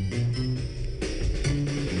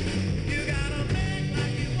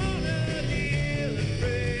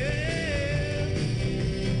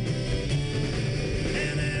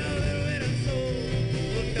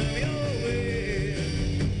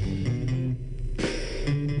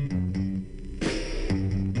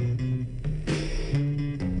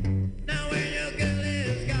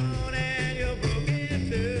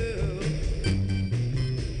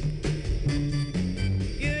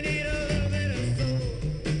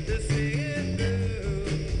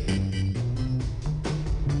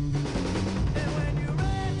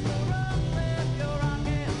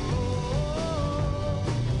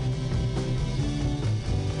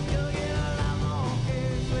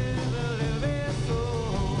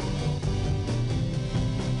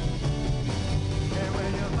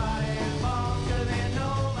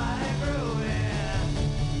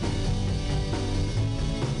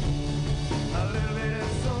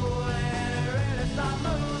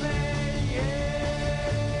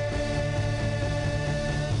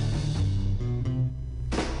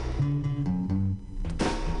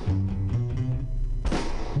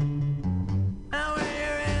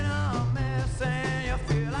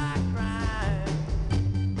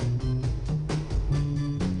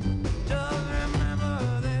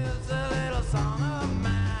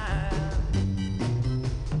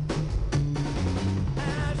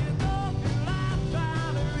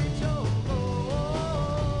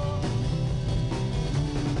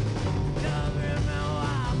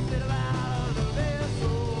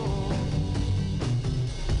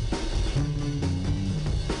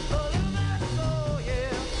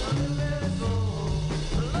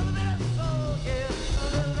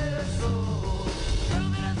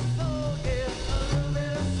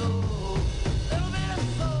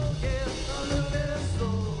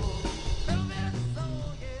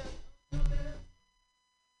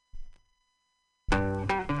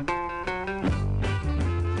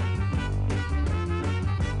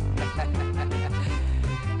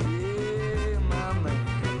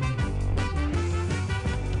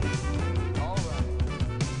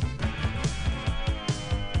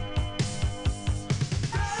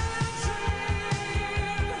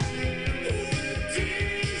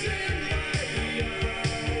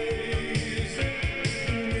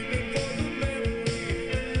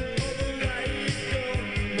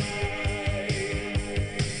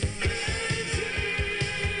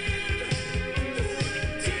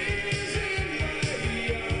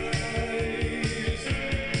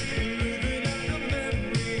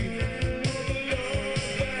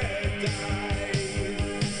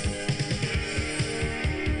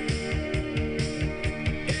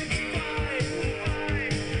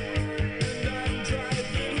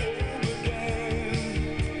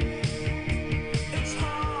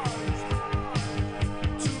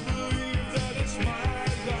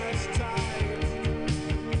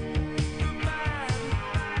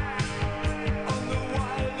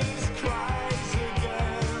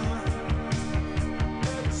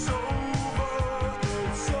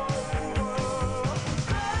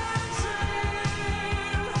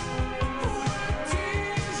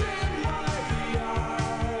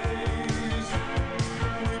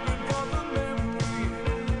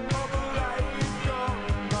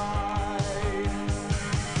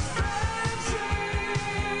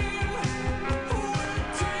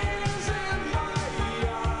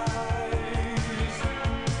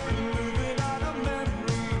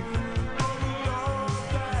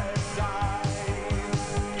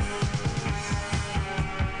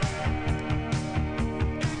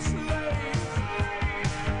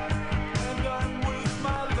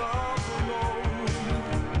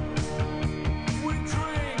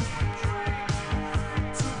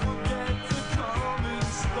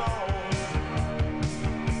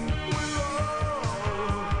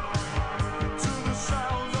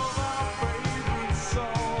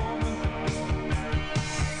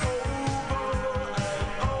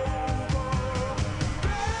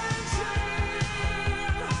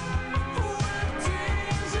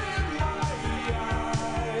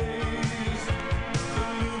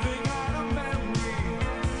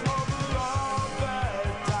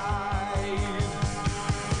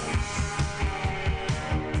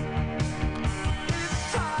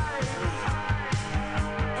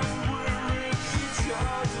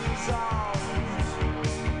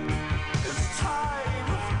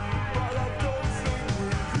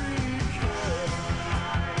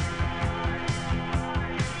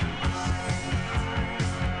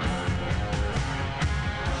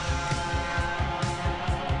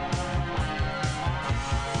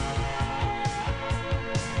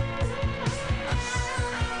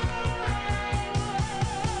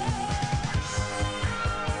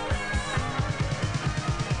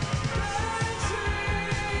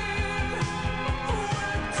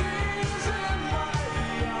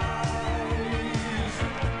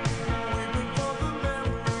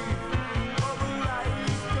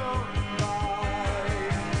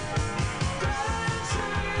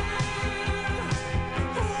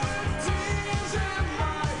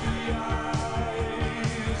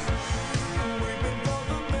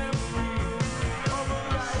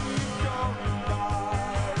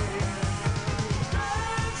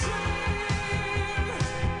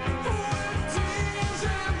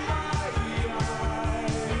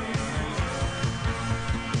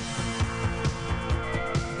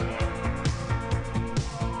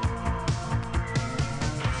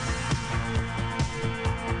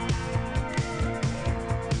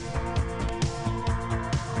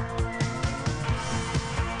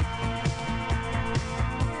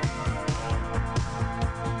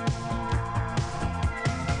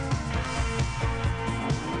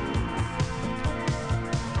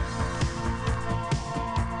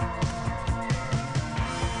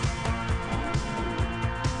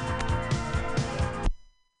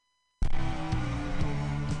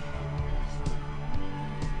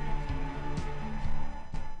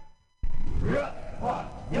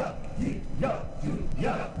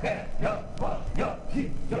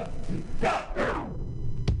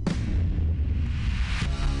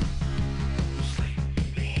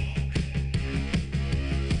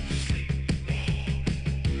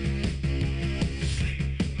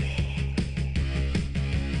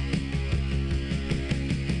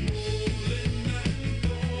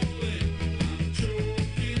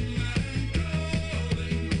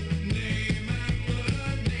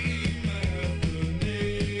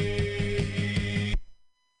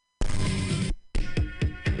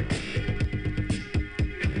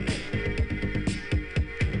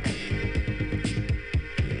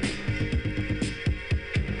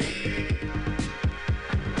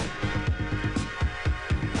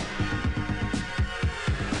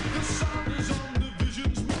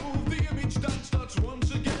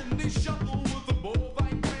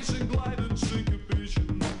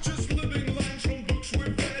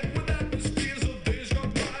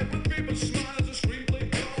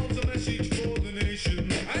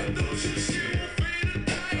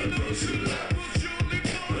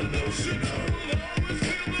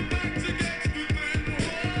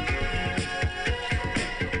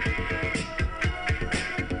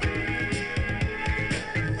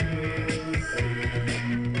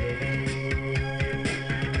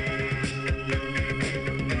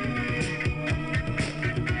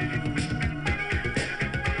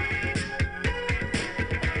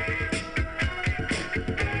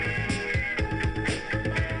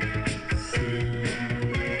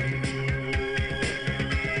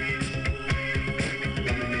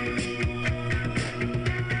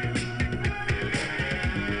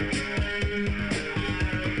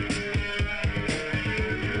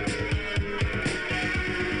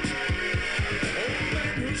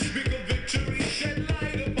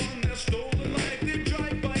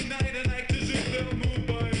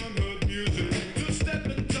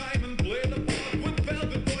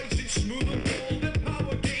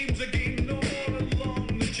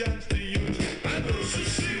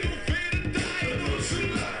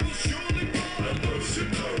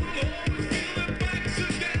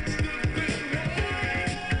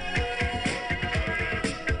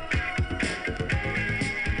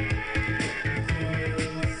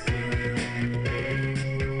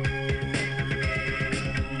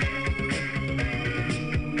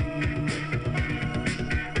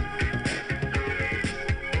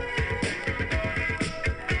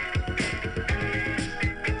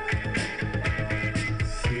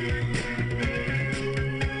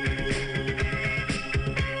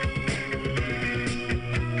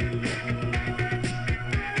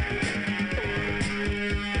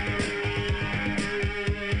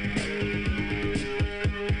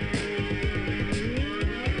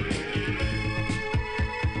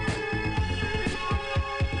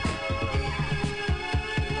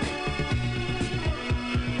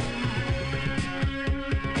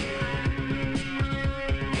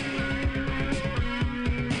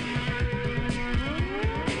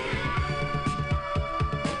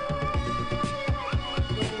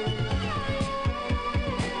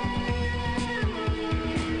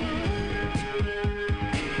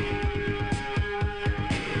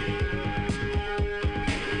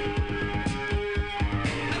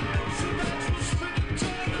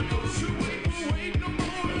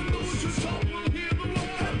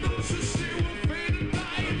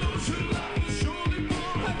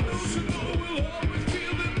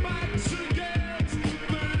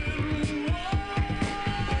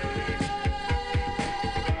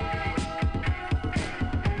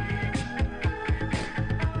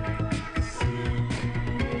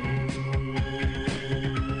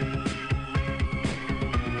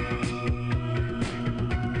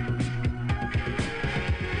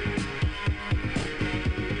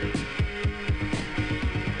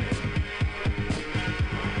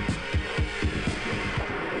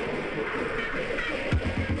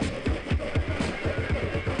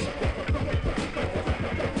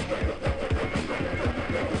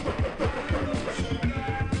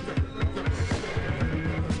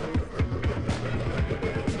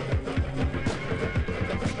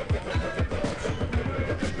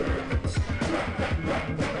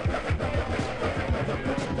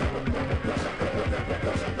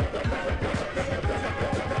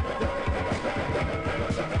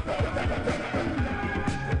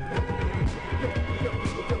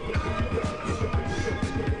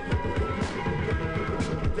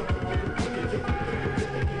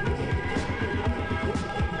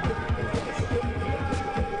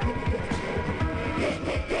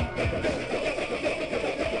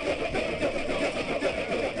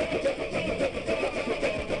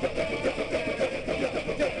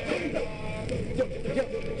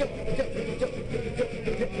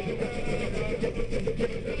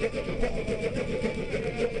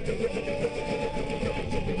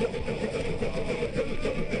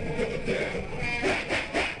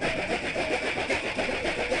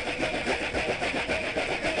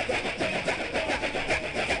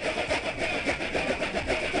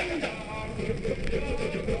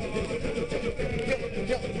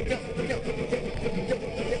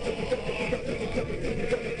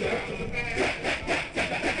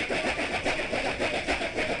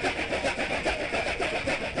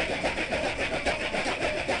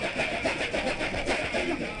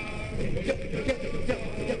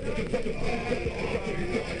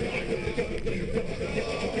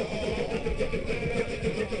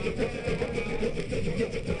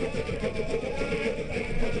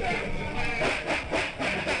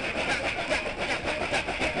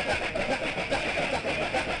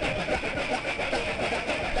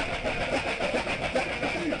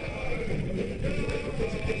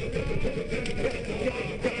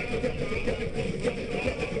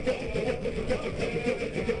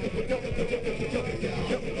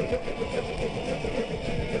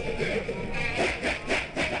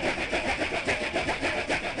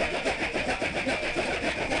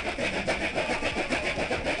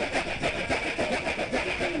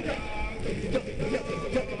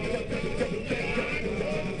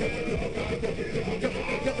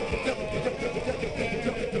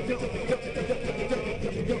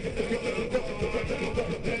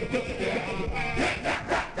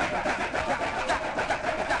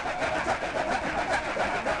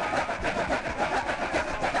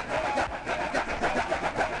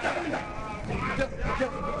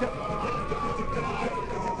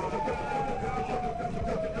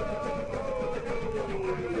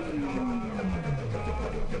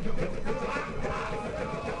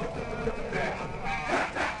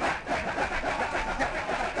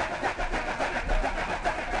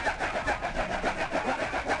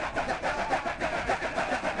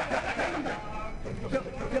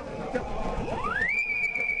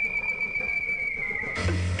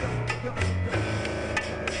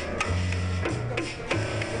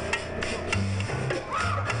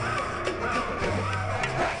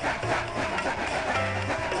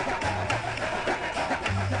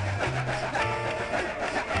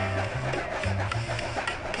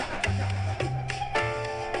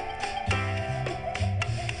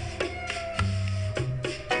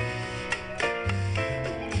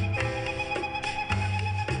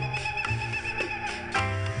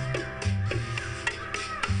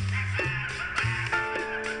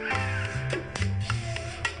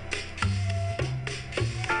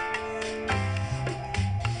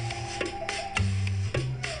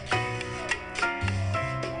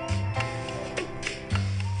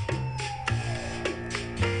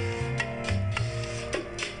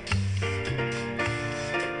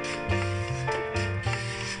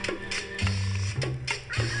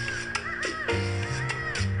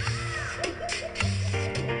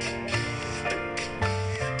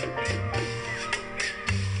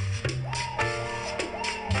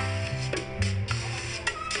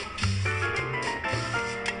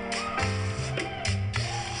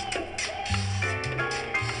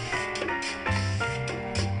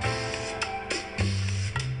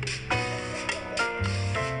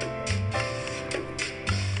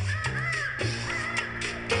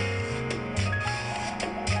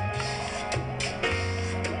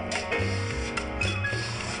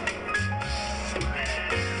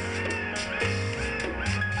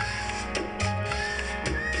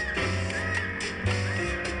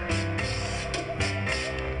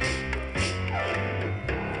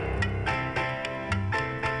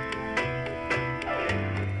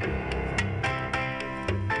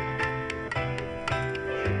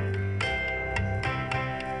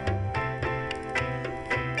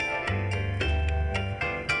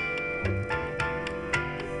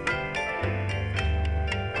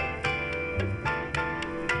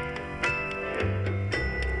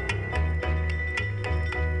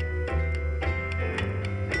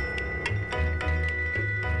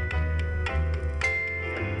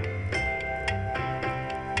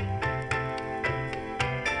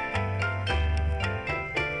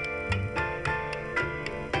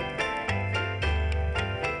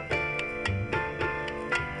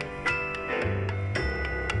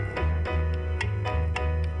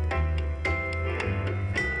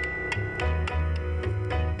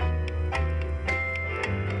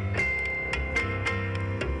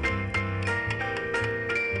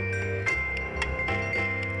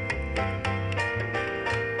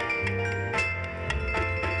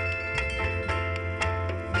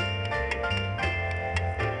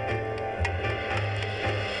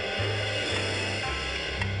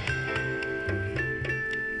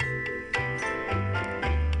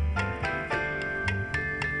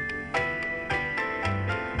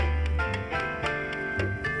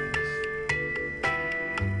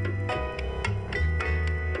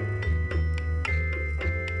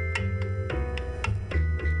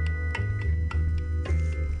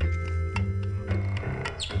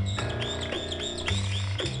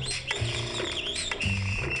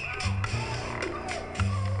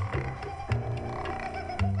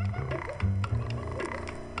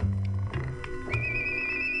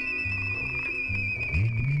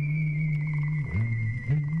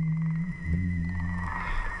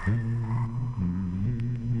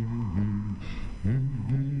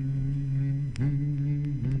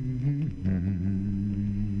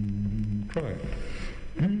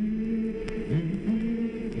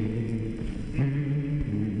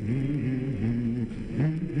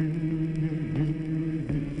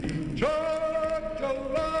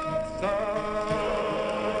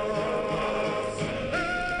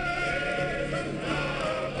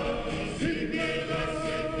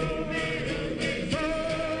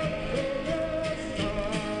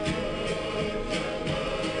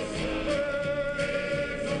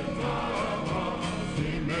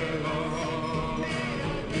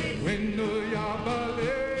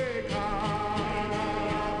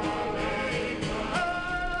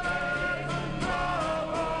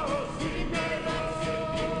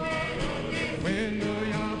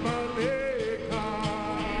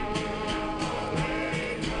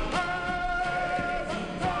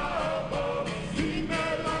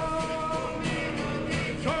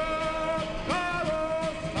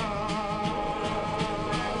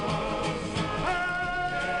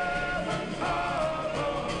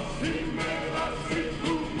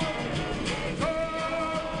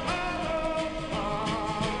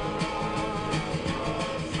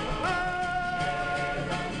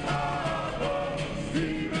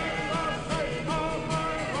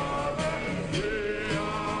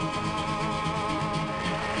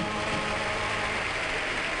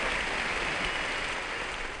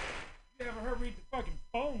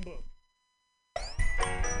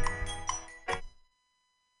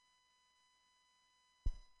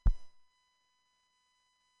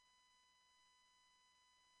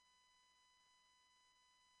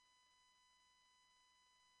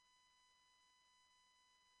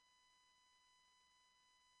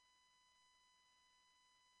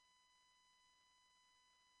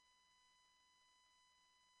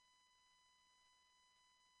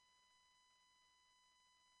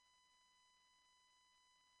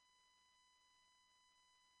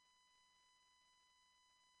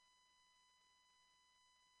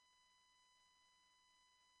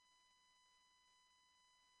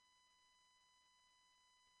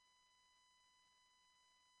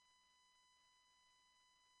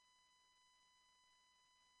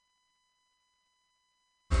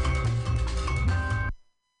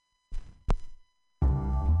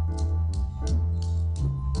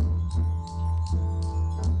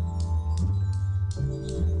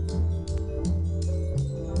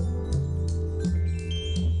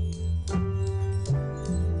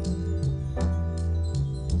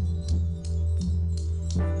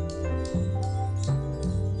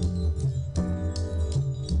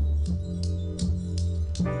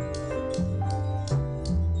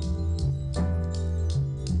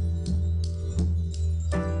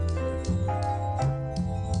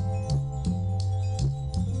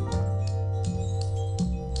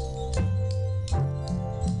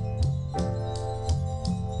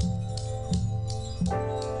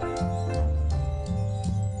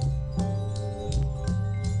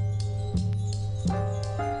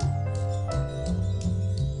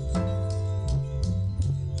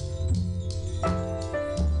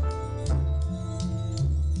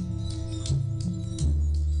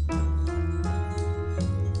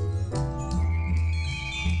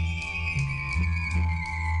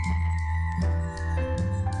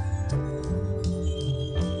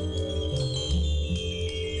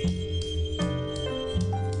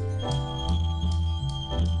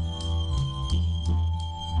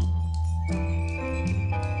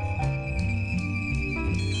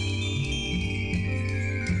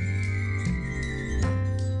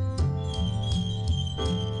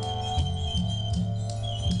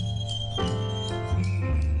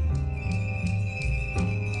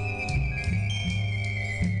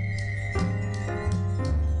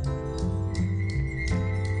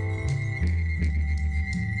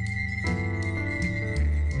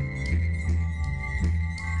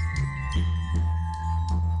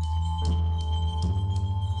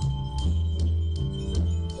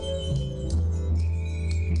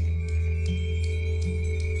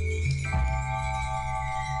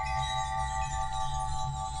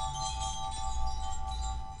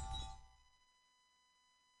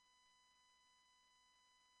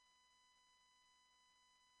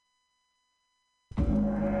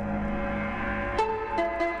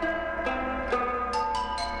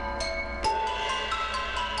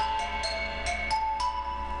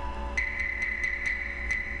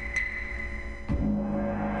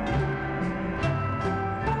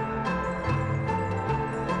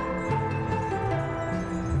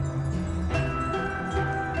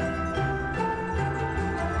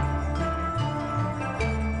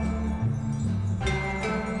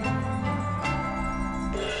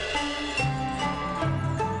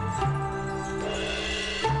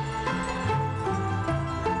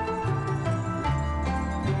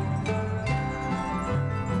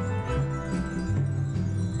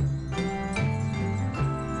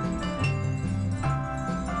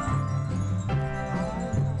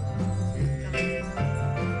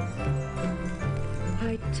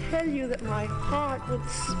 tell you that my heart would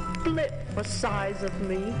split for size of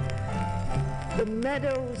me. The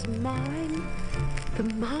meadow's mine, the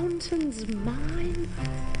mountains mine,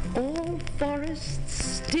 all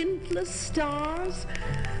forests, stintless stars,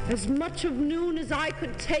 as much of noon as I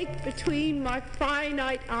could take between my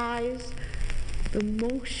finite eyes, the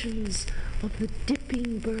motions of the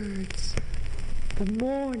dipping birds, the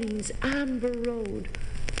morning's amber road,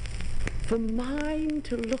 for mine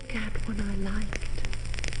to look at when I liked.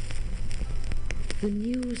 The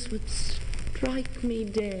news would strike me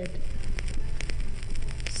dead.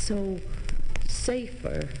 So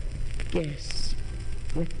safer, guess,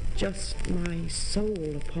 with just my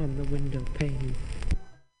soul upon the window pane.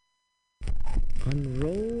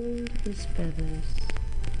 Unrolled his feathers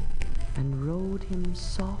and rowed him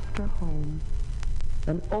softer home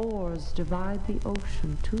than oars divide the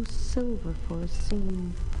ocean, too silver for a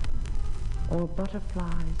seam, or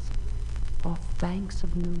butterflies off banks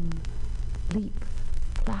of noon leap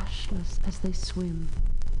flashless as they swim.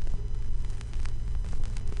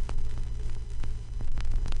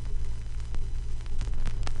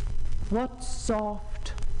 What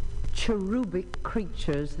soft, cherubic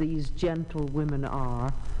creatures these gentle women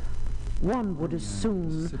are. One would as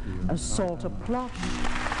soon assault a plush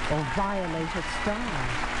or violate a star.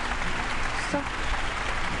 Such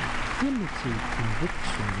primitive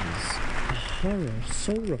convictions, a horror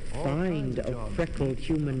so refined of freckled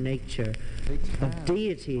human nature, of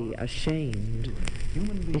deity ashamed.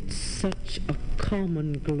 It's such a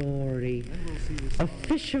common glory, a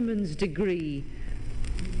fisherman's degree.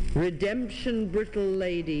 Redemption, brittle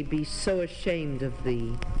lady, be so ashamed of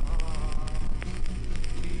thee.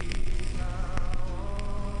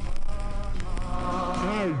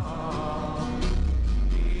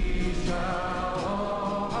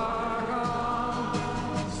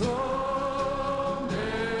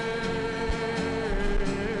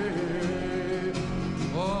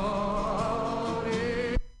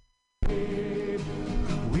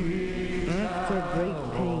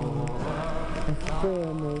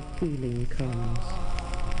 Feeling comes.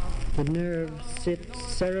 The nerves sit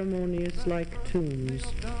ceremonious like tombs.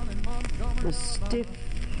 The stiff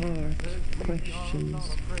heart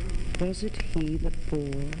questions, was it he that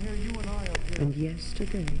bore? And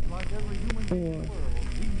yesterday, or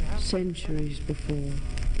centuries before?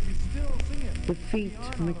 The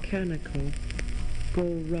feet mechanical go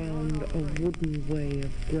round a wooden way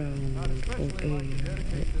of ground or air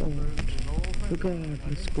or aught,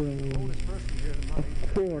 regardless grown, of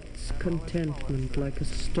quartz contentment like a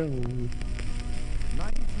stone.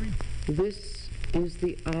 This is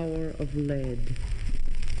the hour of lead,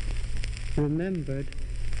 remembered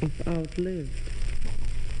if outlived,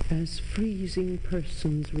 as freezing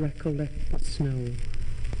persons recollect the snow.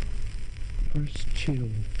 First chill,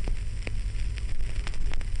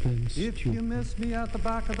 then stupor. If you miss me at the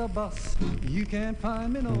back of the bus, you can't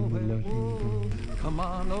find me nowhere. Whoa. Come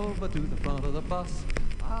on over to the front of the bus.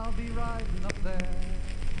 I'll be riding up there.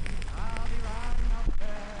 I'll be riding up there.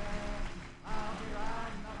 I'll be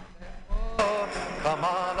riding up there. Oh, come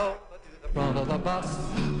on over to the front of the bus.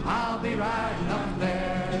 I'll be riding up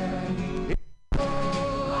there. Oh,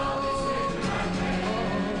 I'll be sitting right there.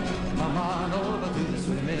 Oh, come on over to the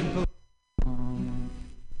swimming pool.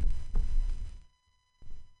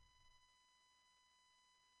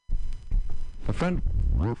 A friend.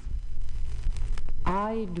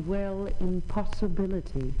 I dwell in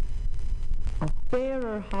possibility, a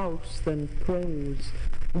fairer house than prose,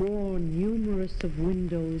 more numerous of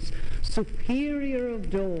windows, superior of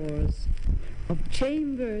doors, of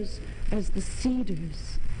chambers as the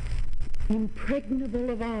cedars, impregnable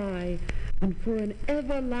of eye, and for an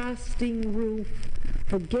everlasting roof,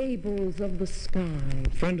 the gables of the sky. A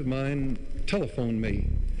friend of mine telephoned me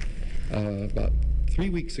about 3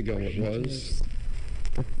 weeks ago it was.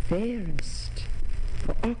 The fairest.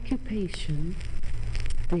 For occupation,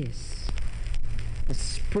 this, the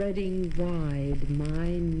spreading wide my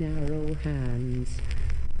narrow hands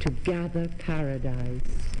to gather paradise.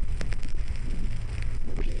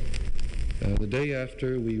 The day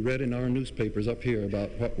after, we read in our newspapers up here about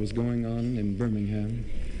what was going on in Birmingham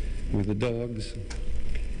with the dogs.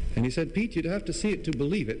 And he said, Pete, you'd have to see it to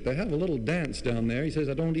believe it. They have a little dance down there. He says,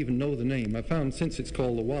 I don't even know the name. I found since it's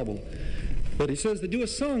called the Wobble. But he says they do a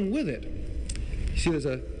song with it. You see, there's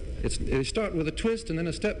a They start with a twist and then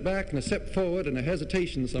a step back and a step forward and a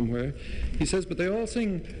hesitation somewhere. He says, but they all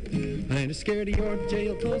sing, I ain't scared of your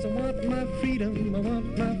jail 'cause I want my freedom, I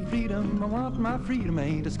want my freedom, I want my freedom. I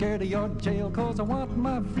ain't scared of your jail 'cause I want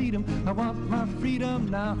my freedom, I want my freedom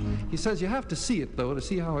now. He says you have to see it, though, to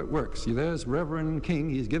see how it works. See, there's Reverend King.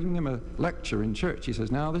 He's giving him a lecture in church. He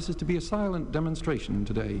says, now this is to be a silent demonstration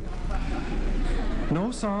today.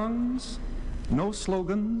 No songs, no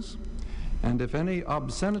slogans, and if any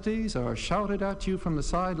obscenities are shouted at you from the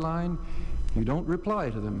sideline, you don't reply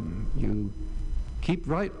to them. You keep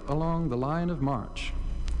right along the line of march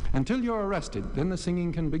until you're arrested. Then the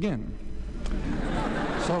singing can begin.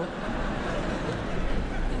 So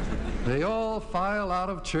they all file out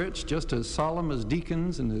of church just as solemn as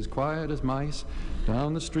deacons and as quiet as mice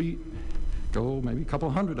down the street. Go maybe a couple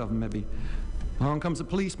hundred of them maybe. Along comes a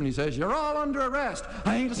policeman. He says, you're all under arrest.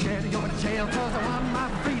 I ain't scared of your jail 'cause I want my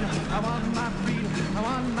freedom. I want my freedom. I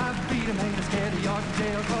want my freedom. I ain't scared of your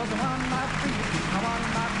jail 'cause I want my freedom. I want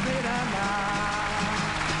my freedom now.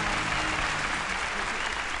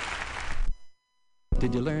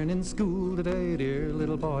 Did you learn in school today, dear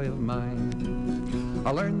little boy of mine? I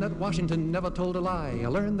learned that Washington never told a lie. I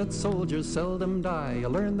learned that soldiers seldom die. I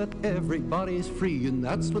learned that everybody's free, and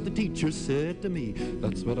that's what the teacher said to me.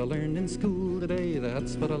 That's what I learned in school today.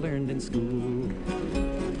 That's what I learned in school.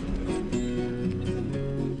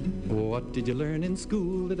 What did you learn in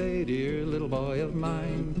school today, dear little boy of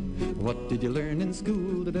mine? What did you learn in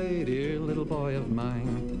school today, dear little boy of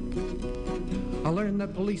mine? I learned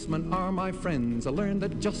that policemen are my friends. I learned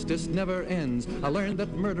that justice never ends. I learned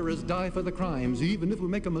that murderers die for the crimes, even if we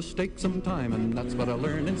make a mistake sometime. And that's what I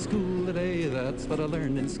learned in school today. That's what I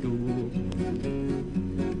learned in school.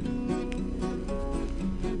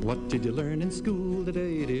 What did you learn in school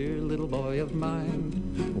today, dear little boy of mine?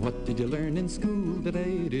 What did you learn in school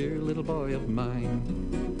today, dear little boy of mine?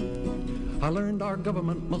 I learned our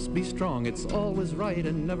government must be strong. It's always right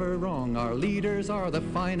and never wrong. Our leaders are the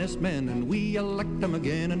finest men, and we elect them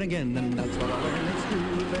again and again. And that's what I learned in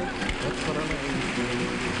school today. That's what I learned in school.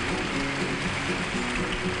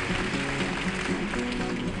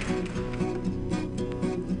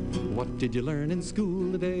 What did you learn in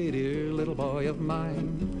school today, dear little boy of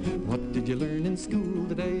mine? What did you learn in school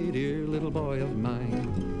today, dear little boy of mine?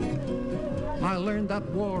 I learned that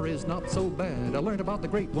war is not so bad. I learned about the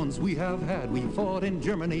great ones we have had. We fought in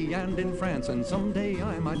Germany and in France, and someday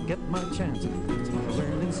I might get my chance. And that's what I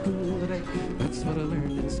learned in school today. That's what I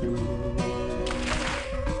learned in school.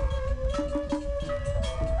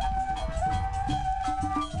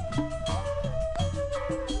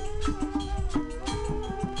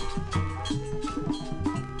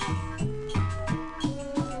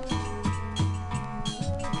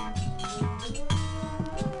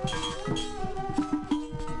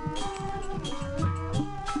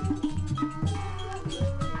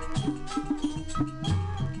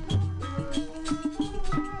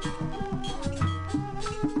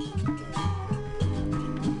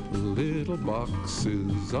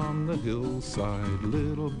 Boxes on the hillside,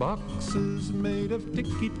 little boxes made of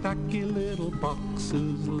ticky-tacky, little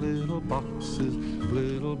boxes, little boxes,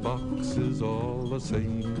 little boxes all the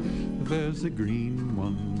same. There's a green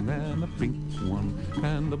one and a pink one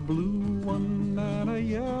and a blue one and a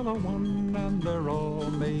yellow one, and they're all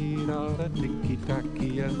made out of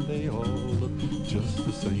ticky-tacky, and they all look just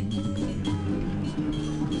the same.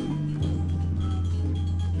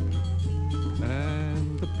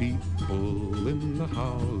 And the people in the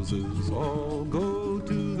houses all go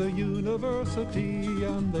to the university,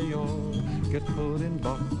 and they all get put in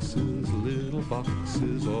boxes, little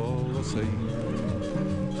boxes all the same.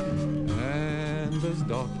 And there's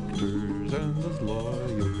doctors and there's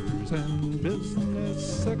lawyers and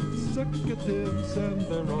business executives, and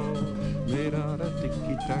they're all made out of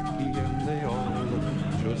ticky-tacky, and they all look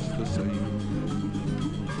just the same.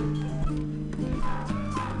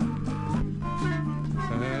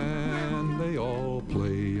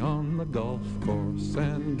 Play on the golf course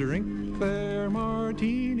and drink their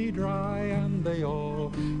martini dry, and they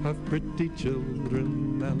all have pretty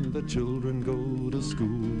children, and the children go to school,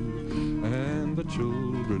 and the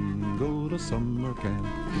children go to summer camp,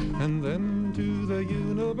 and then to the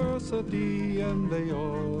university, and they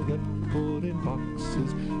all get put in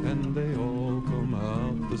boxes, and they all come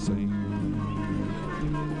out the same.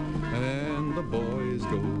 And the boys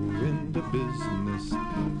go into business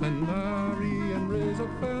and marry and raise a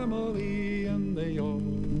family, and they all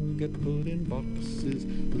get put in boxes,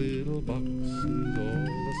 little boxes all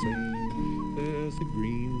the same. There's a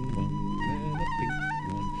green one and a pink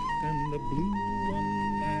one and a blue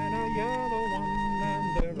one and a yellow one, and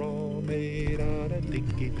they're all made out of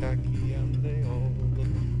ticky-tacky, and they all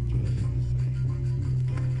look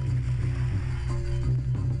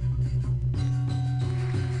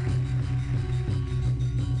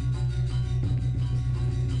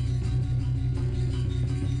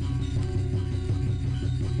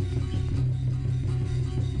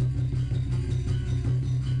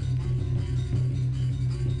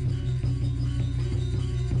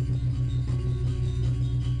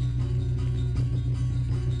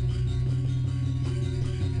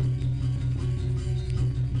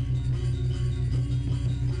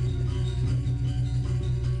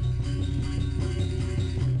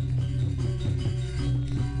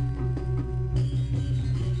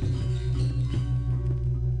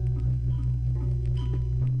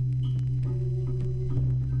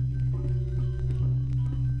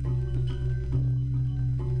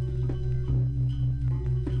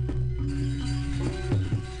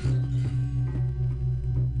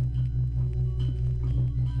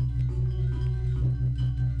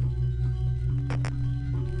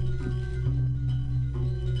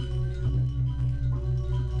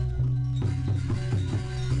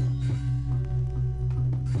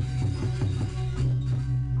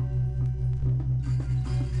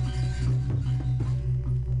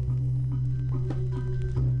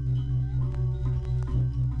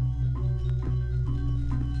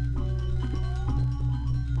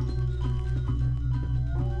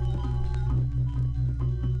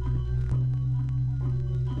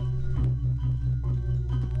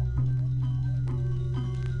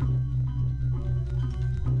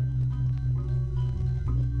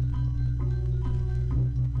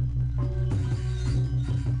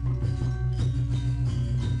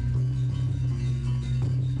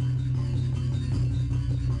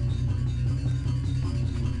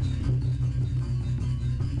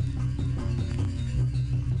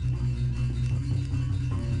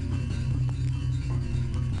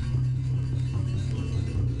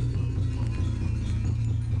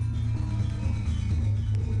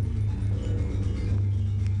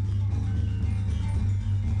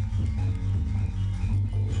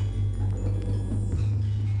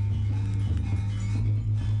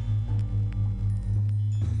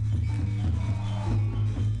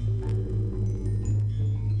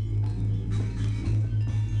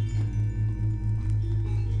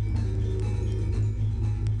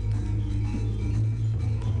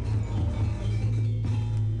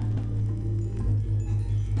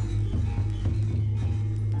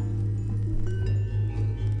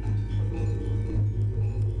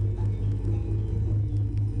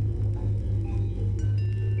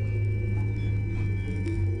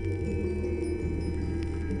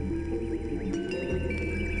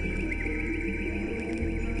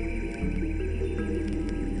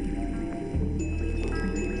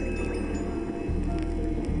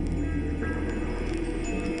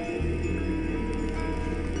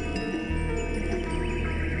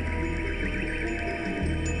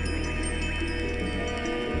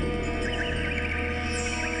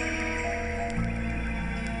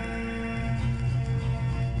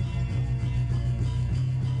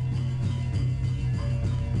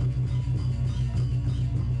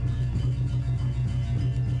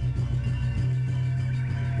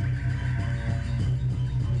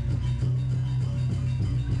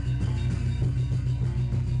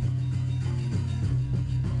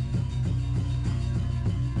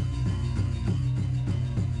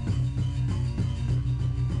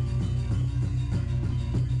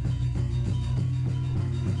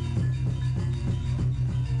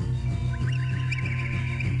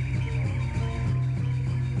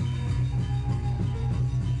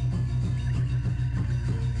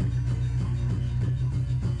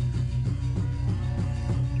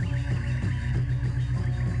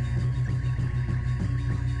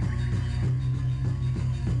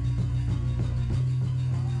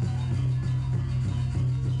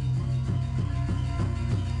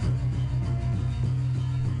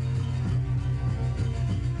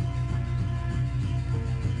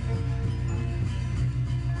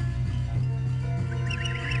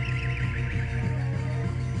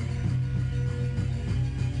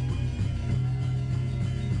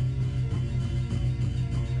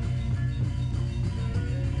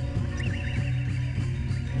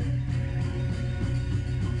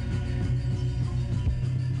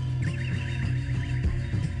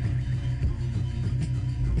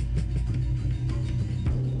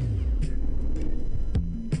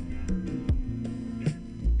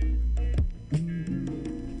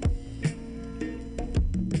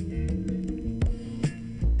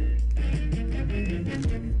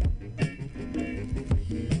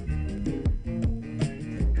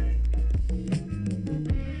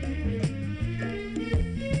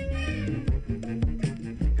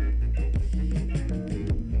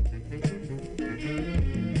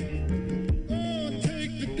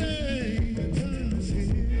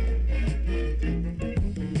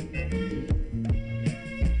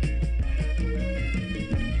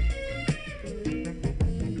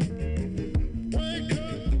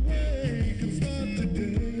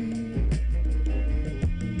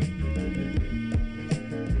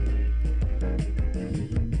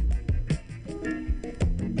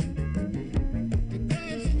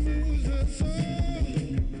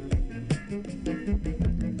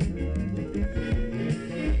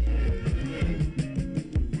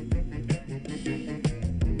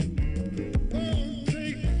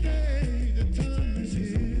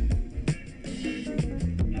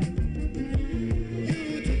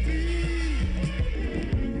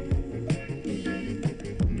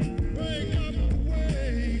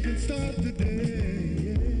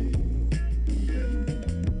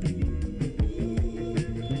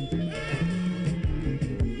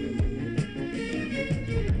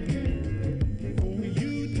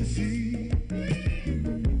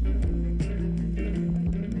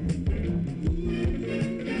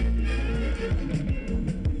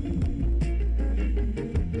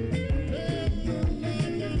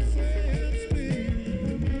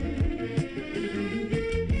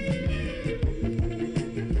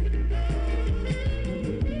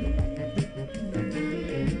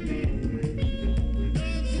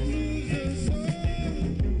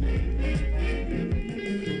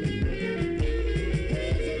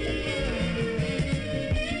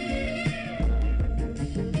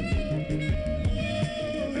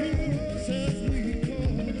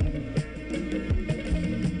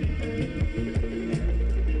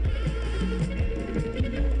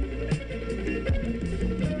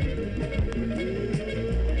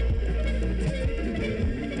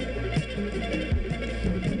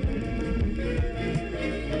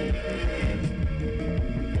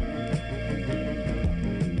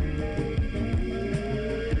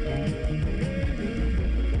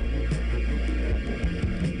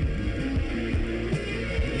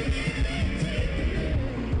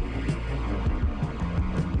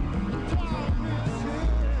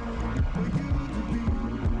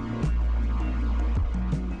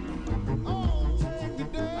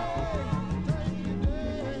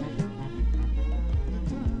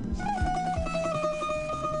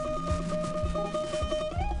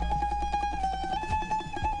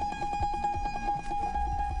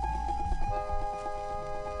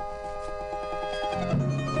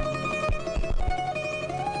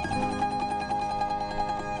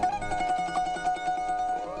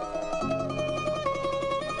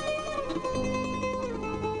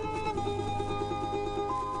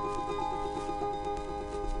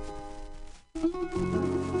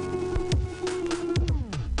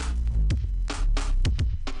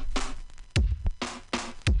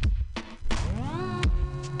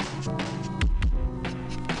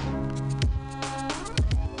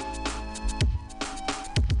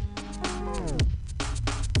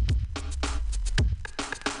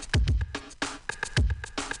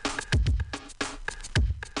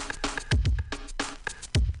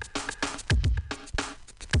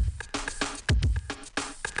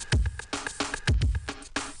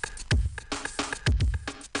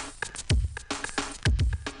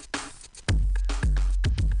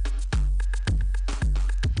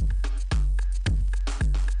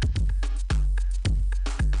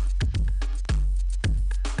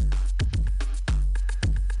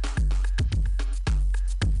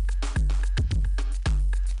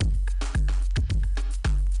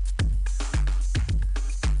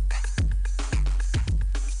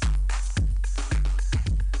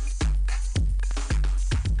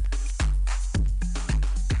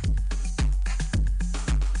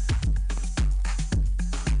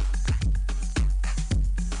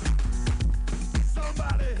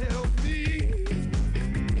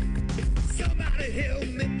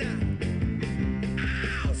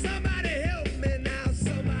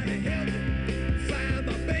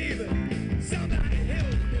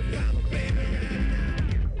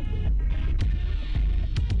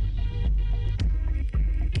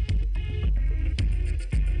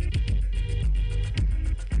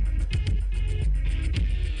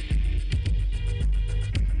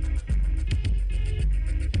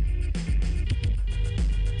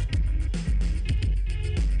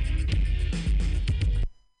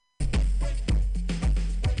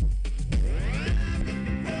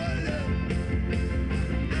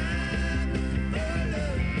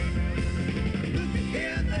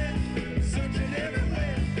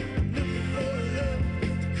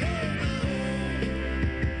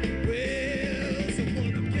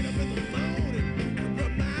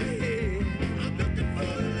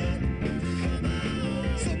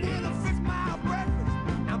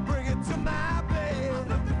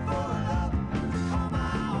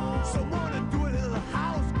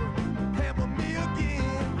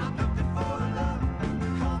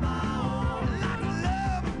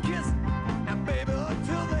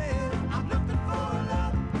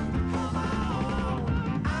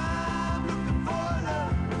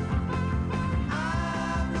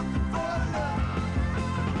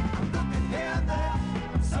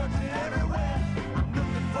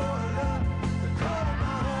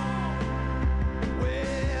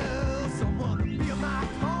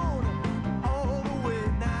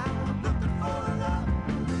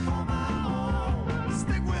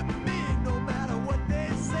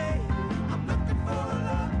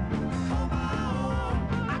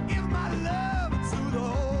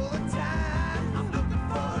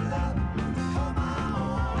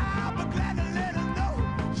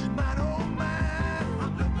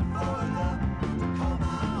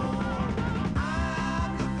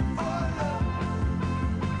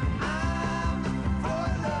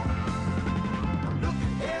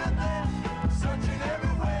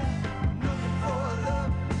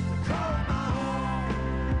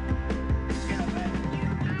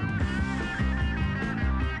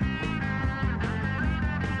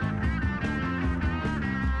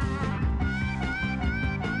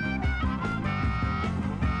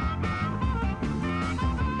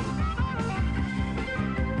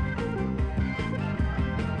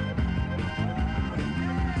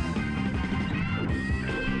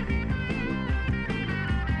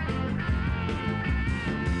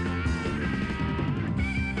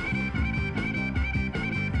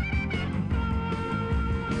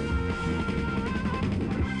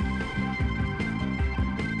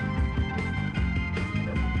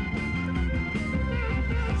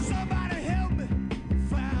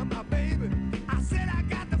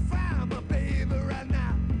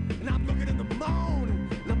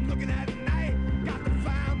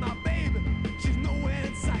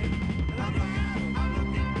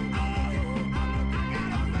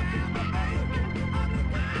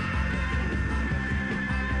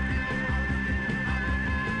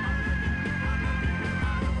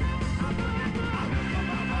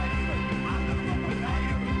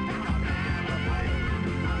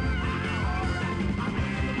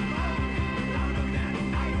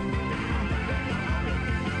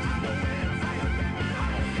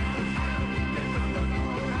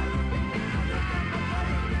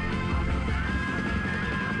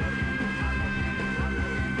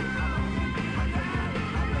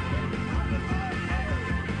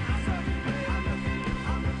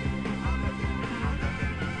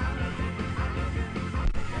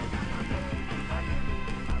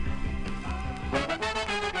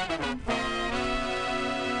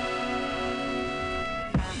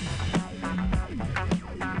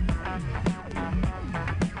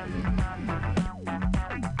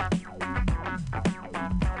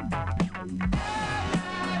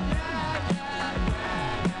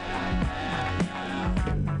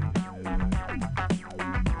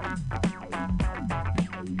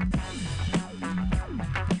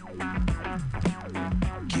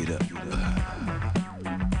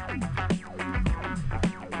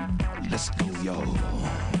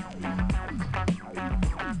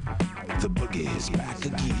is back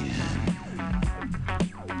again.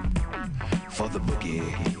 For the boogie,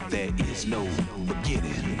 there is no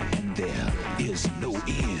beginning and there is no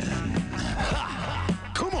end. Ha!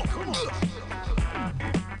 Come on, come on.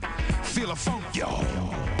 Feel a funk, y'all.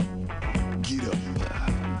 Get up.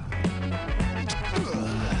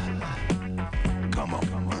 Come on,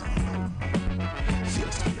 come on. Feel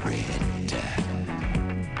the spirit.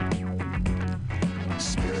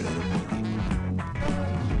 Spirit of the boogie.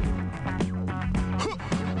 Huh.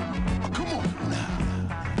 Come on now.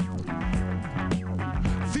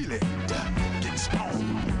 Feel it. Get strong.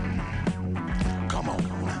 Come on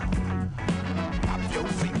now. Pop your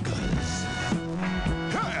fingers.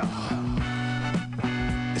 Yeah.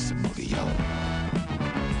 It's a boogie, y'all.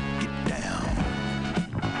 Get down.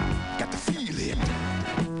 Got to feel it.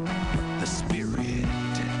 The spirit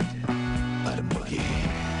of the boogie.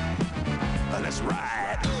 Let's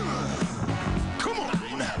ride. Come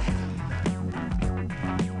on now.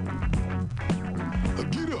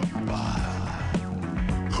 Get up.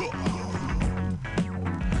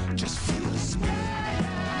 Just feel the spirit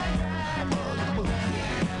of the boogie.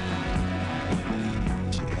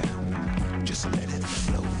 Just let it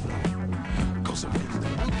flow. 'Cause when the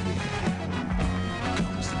boogie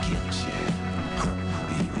comes to get you,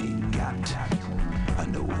 you ain't got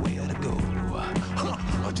nowhere to go.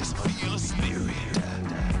 Just feel the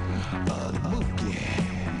spirit of the boogie.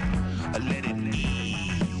 Let it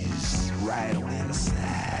ease right on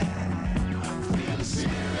inside. Feel the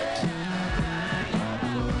spirit.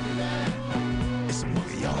 It's a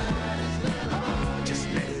boogie, y'all. Just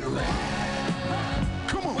let it ride.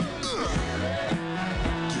 Come on.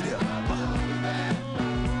 Get up.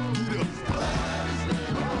 Get up.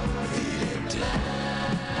 Feel it.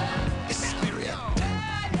 It's spirit.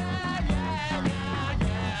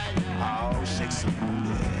 Oh, shake some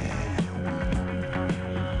booty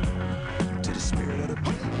to the spirit of the boogie.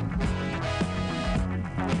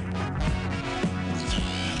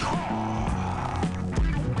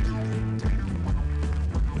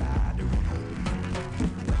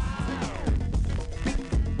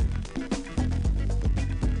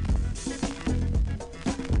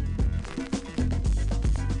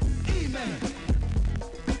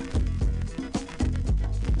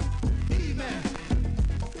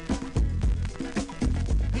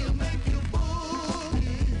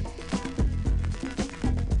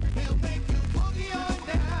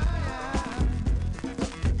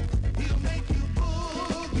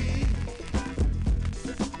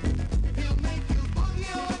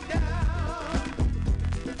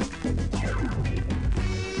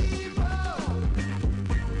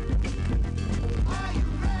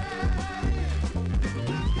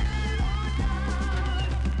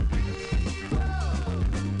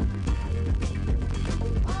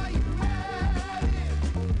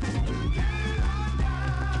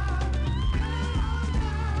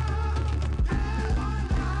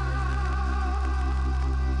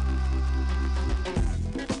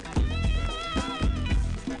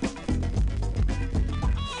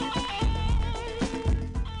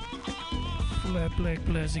 Black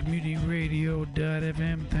Plastic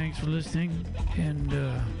MutinyRadio.fm. Thanks for listening and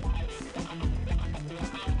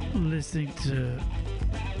listening to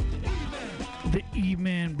the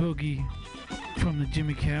E-Man Boogie from the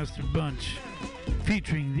Jimmy Castor Bunch,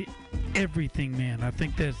 featuring the Everything Man. I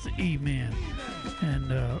think that's the E-Man.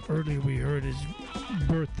 And earlier we heard his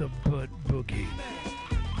Bertha Butt Boogie.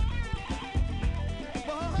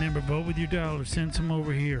 Remember, vote with your dollar. Send some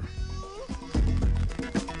over here.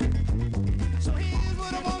 So here's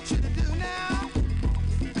what I want you to do now.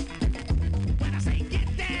 When I say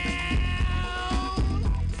get down,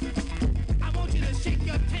 I want you to shake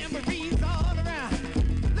your tambourines all around.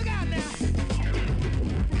 Look out now.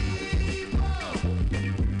 People,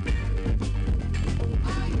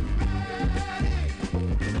 are you ready?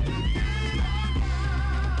 Get on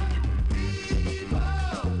down. People,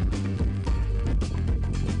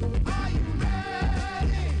 are you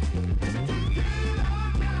ready? Get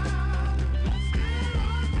on down.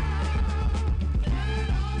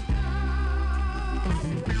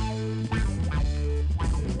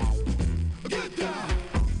 Get down.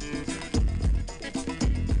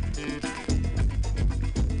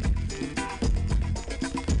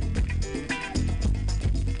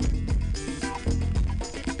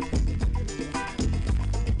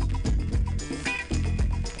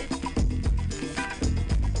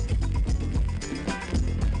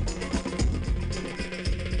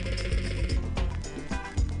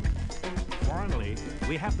 Formally,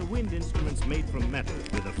 we have the wind instruments made from metal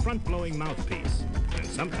with a front-blowing mouthpiece, and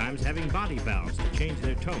sometimes having body valves to change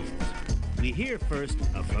their tones. We hear first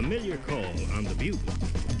a familiar call on the bugle.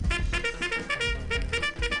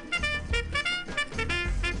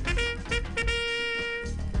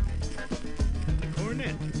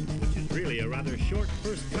 short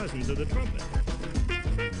first cousins of the trumpet.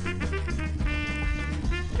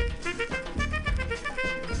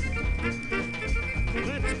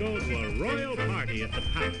 Let's go to a royal party at the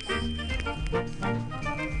palace.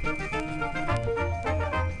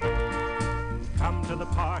 Come to the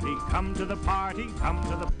party, come to the party, come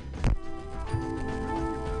to the...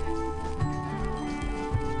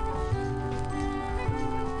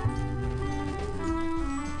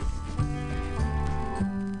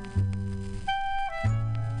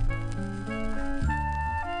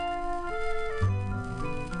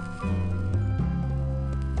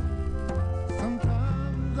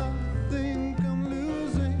 Sometimes I think I'm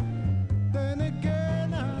losing, then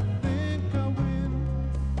again I think I win.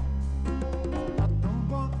 I don't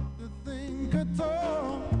want to think at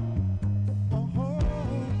all. Oh,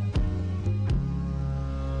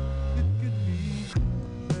 it could be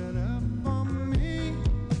better for me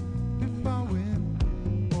if I win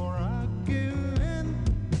or I give in.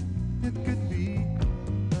 It could be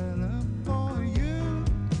better for you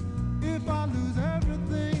if I lose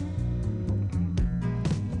everything.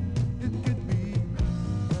 It could be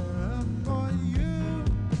better for you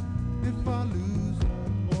if I lose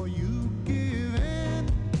or you give in.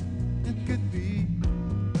 It could be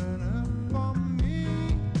better for me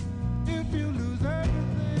if you lose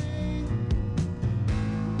everything.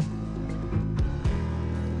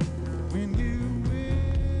 When you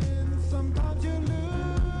win, sometimes you lose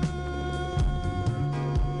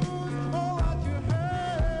all that you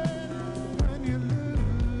had when you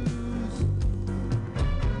lose.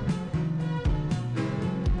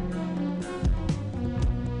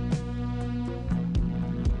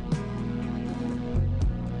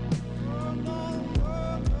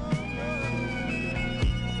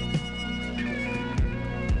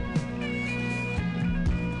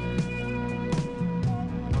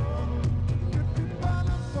 Could be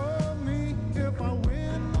better for me if I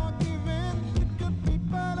win or give in. It could be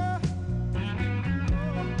better.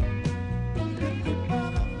 Could be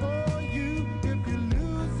better for you if you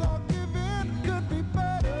lose or give in. Could be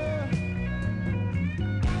better.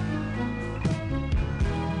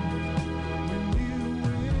 When you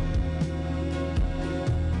win,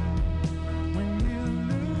 when you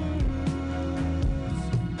lose,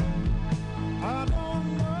 I don't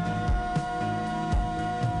know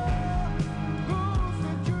who's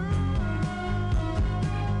the truth.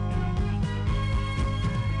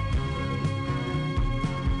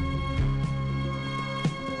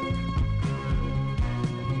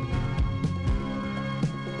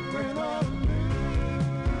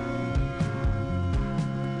 When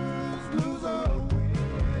I lose or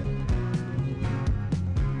win.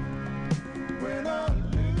 When I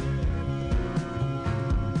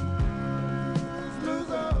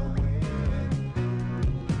lose or win.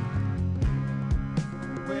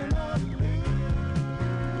 When I lose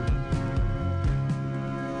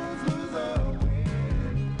or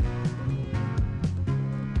win.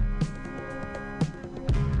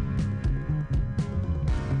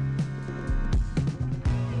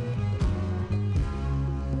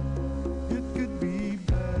 It could be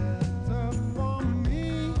better for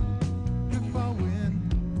me if I win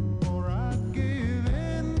or I give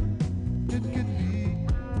in. It could be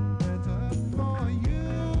better for you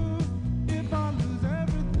if I lose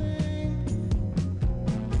everything.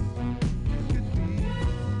 It could be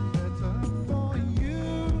better for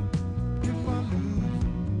you if I lose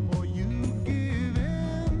or you give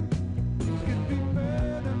in. It could be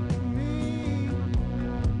better for me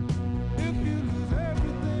if you lose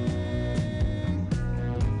everything.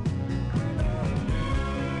 When I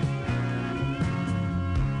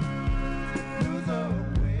lose or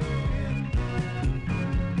win.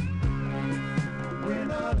 When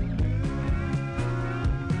I lose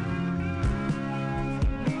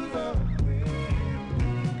or win.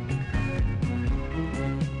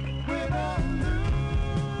 When I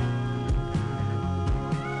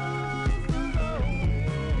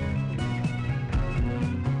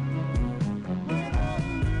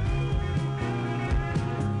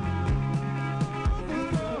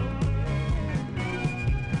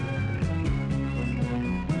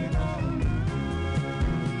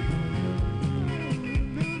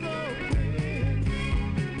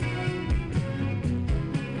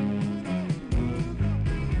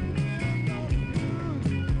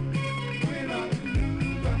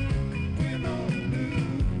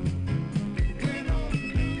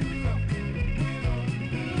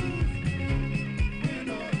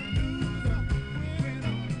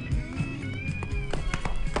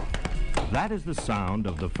That is the sound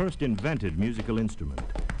of the first invented musical instrument.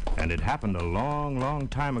 And it happened a long, long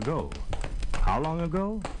time ago. How long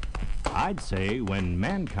ago? I'd say when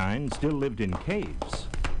mankind still lived in caves.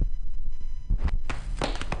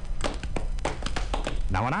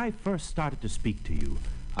 Now, when I first started to speak to you,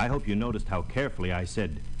 I hope you noticed how carefully I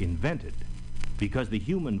said invented, because the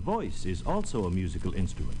human voice is also a musical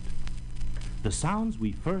instrument. The sounds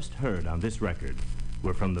we first heard on this record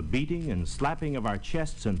were from the beating and slapping of our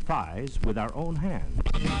chests and thighs with our own hands.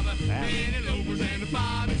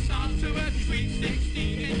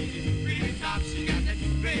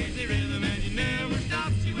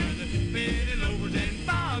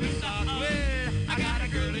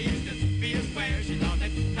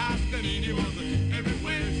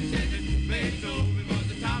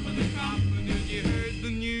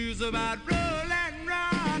 About roll and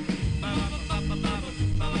rock,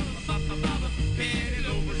 penny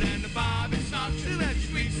loafers and the bobby socks. Who had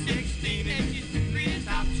sweet 16 and she's three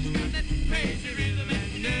tops. She's got that crazy rhythm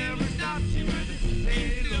and never stops. She wears the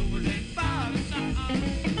penny loafers and bobby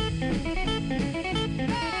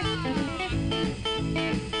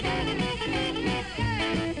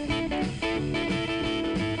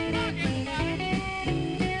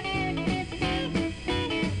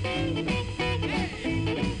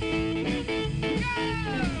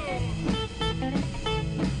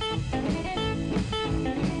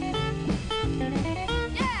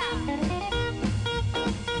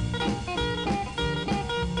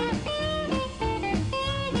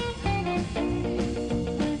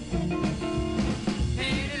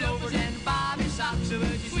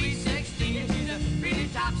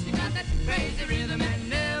crazy rhythm and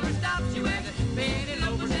never stops. She wears the penny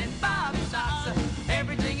loafers and bobby socks.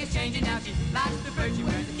 Everything is changing now. She likes the fur. She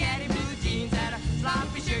wears the caddy blue jeans and a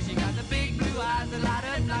sloppy shirt. She got the big blue eyes that light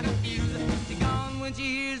up like a fuse. She's gone when she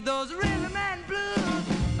hears those rhythm and blues.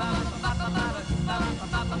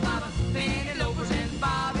 Penny loafers and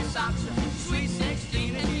bobby socks. Sweet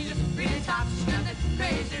 16 and she's a pretty top. She's got that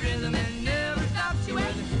crazy rhythm and never stops. She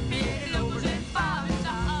wears the penny loafers and bobby socks.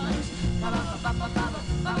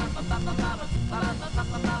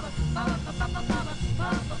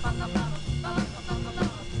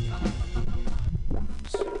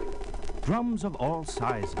 Drums of all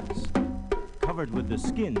sizes, covered with the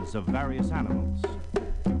skins of various animals.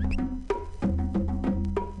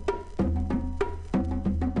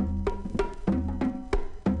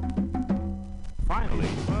 Finally,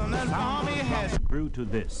 the sound of the drum grew to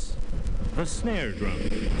this, the snare drum,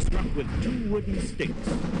 struck with 2 wooden sticks.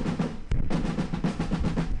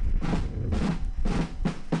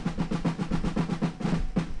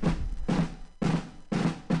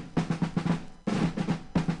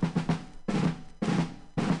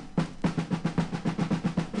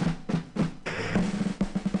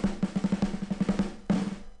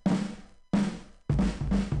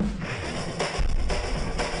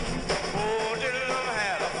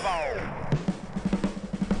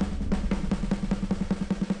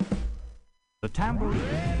 The tambourine.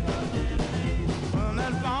 Well,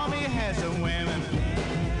 that farm he has some women.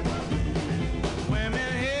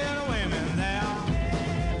 Women here and women there.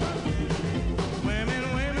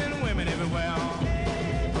 Women, women, women everywhere.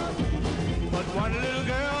 But one little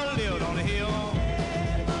girl lived on the hill.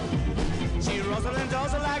 She rustled and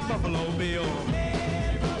tussled like Buffalo Bill.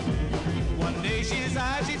 One day she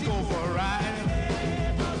decided she'd go for a ride,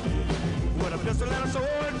 with a pistol and a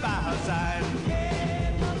sword by her side.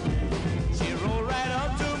 She rolled right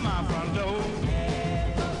up to my front door,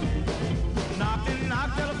 knocked and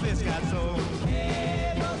knocked till the fist got sore.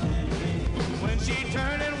 When she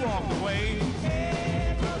turned and walked away,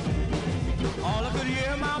 all I could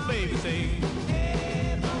hear my baby say,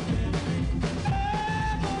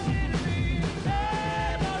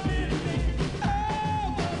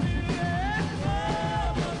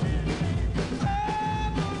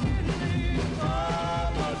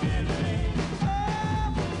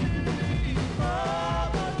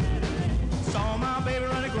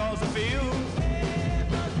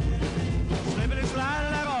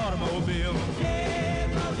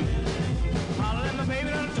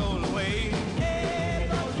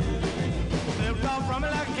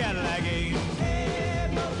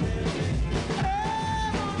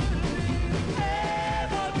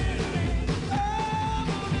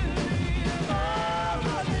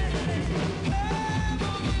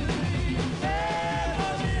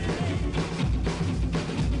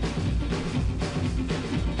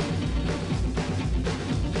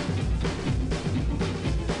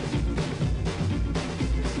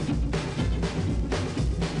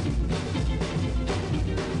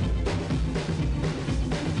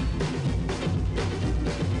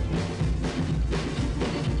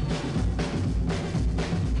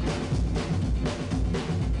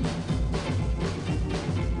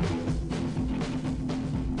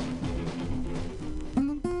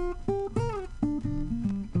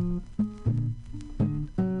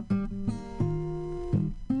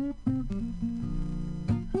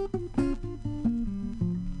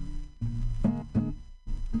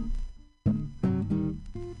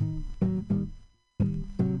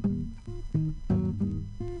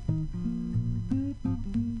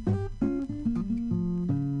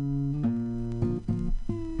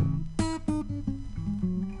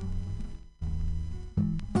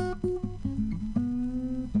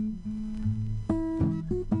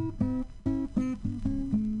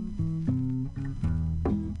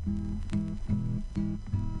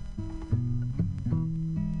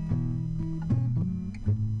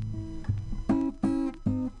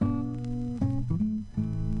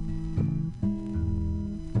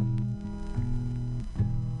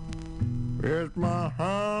 Yes, my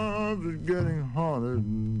house is getting haunted.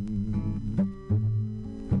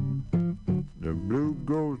 The blue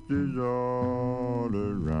ghost is all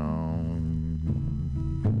around.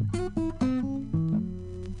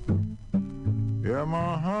 Yeah,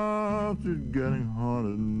 my house is getting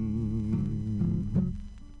haunted.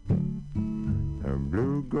 The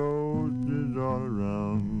blue ghost is all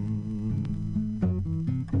around.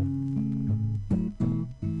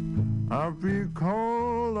 I feel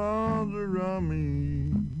cold arms around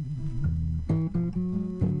me.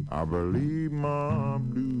 I believe my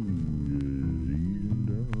blues is easing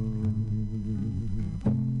down.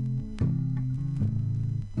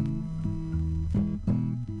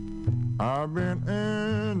 I've been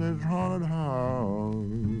in this haunted house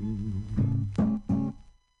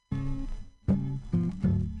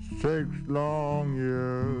 6 long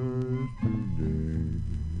years today.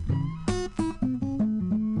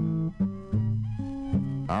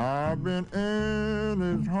 I've been in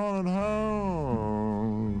this haunted house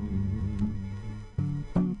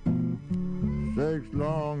 6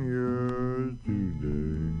 long years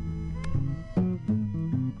today.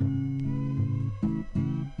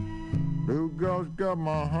 Blue ghost got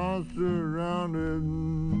my heart surrounded.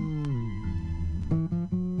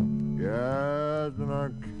 Yes, and I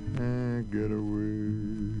can't get away.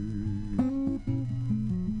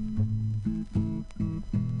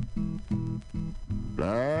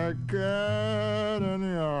 Black cat in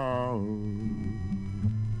the house,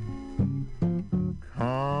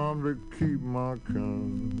 come to keep my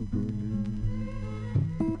company.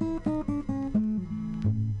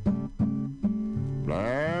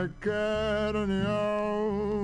 Black cat in the house,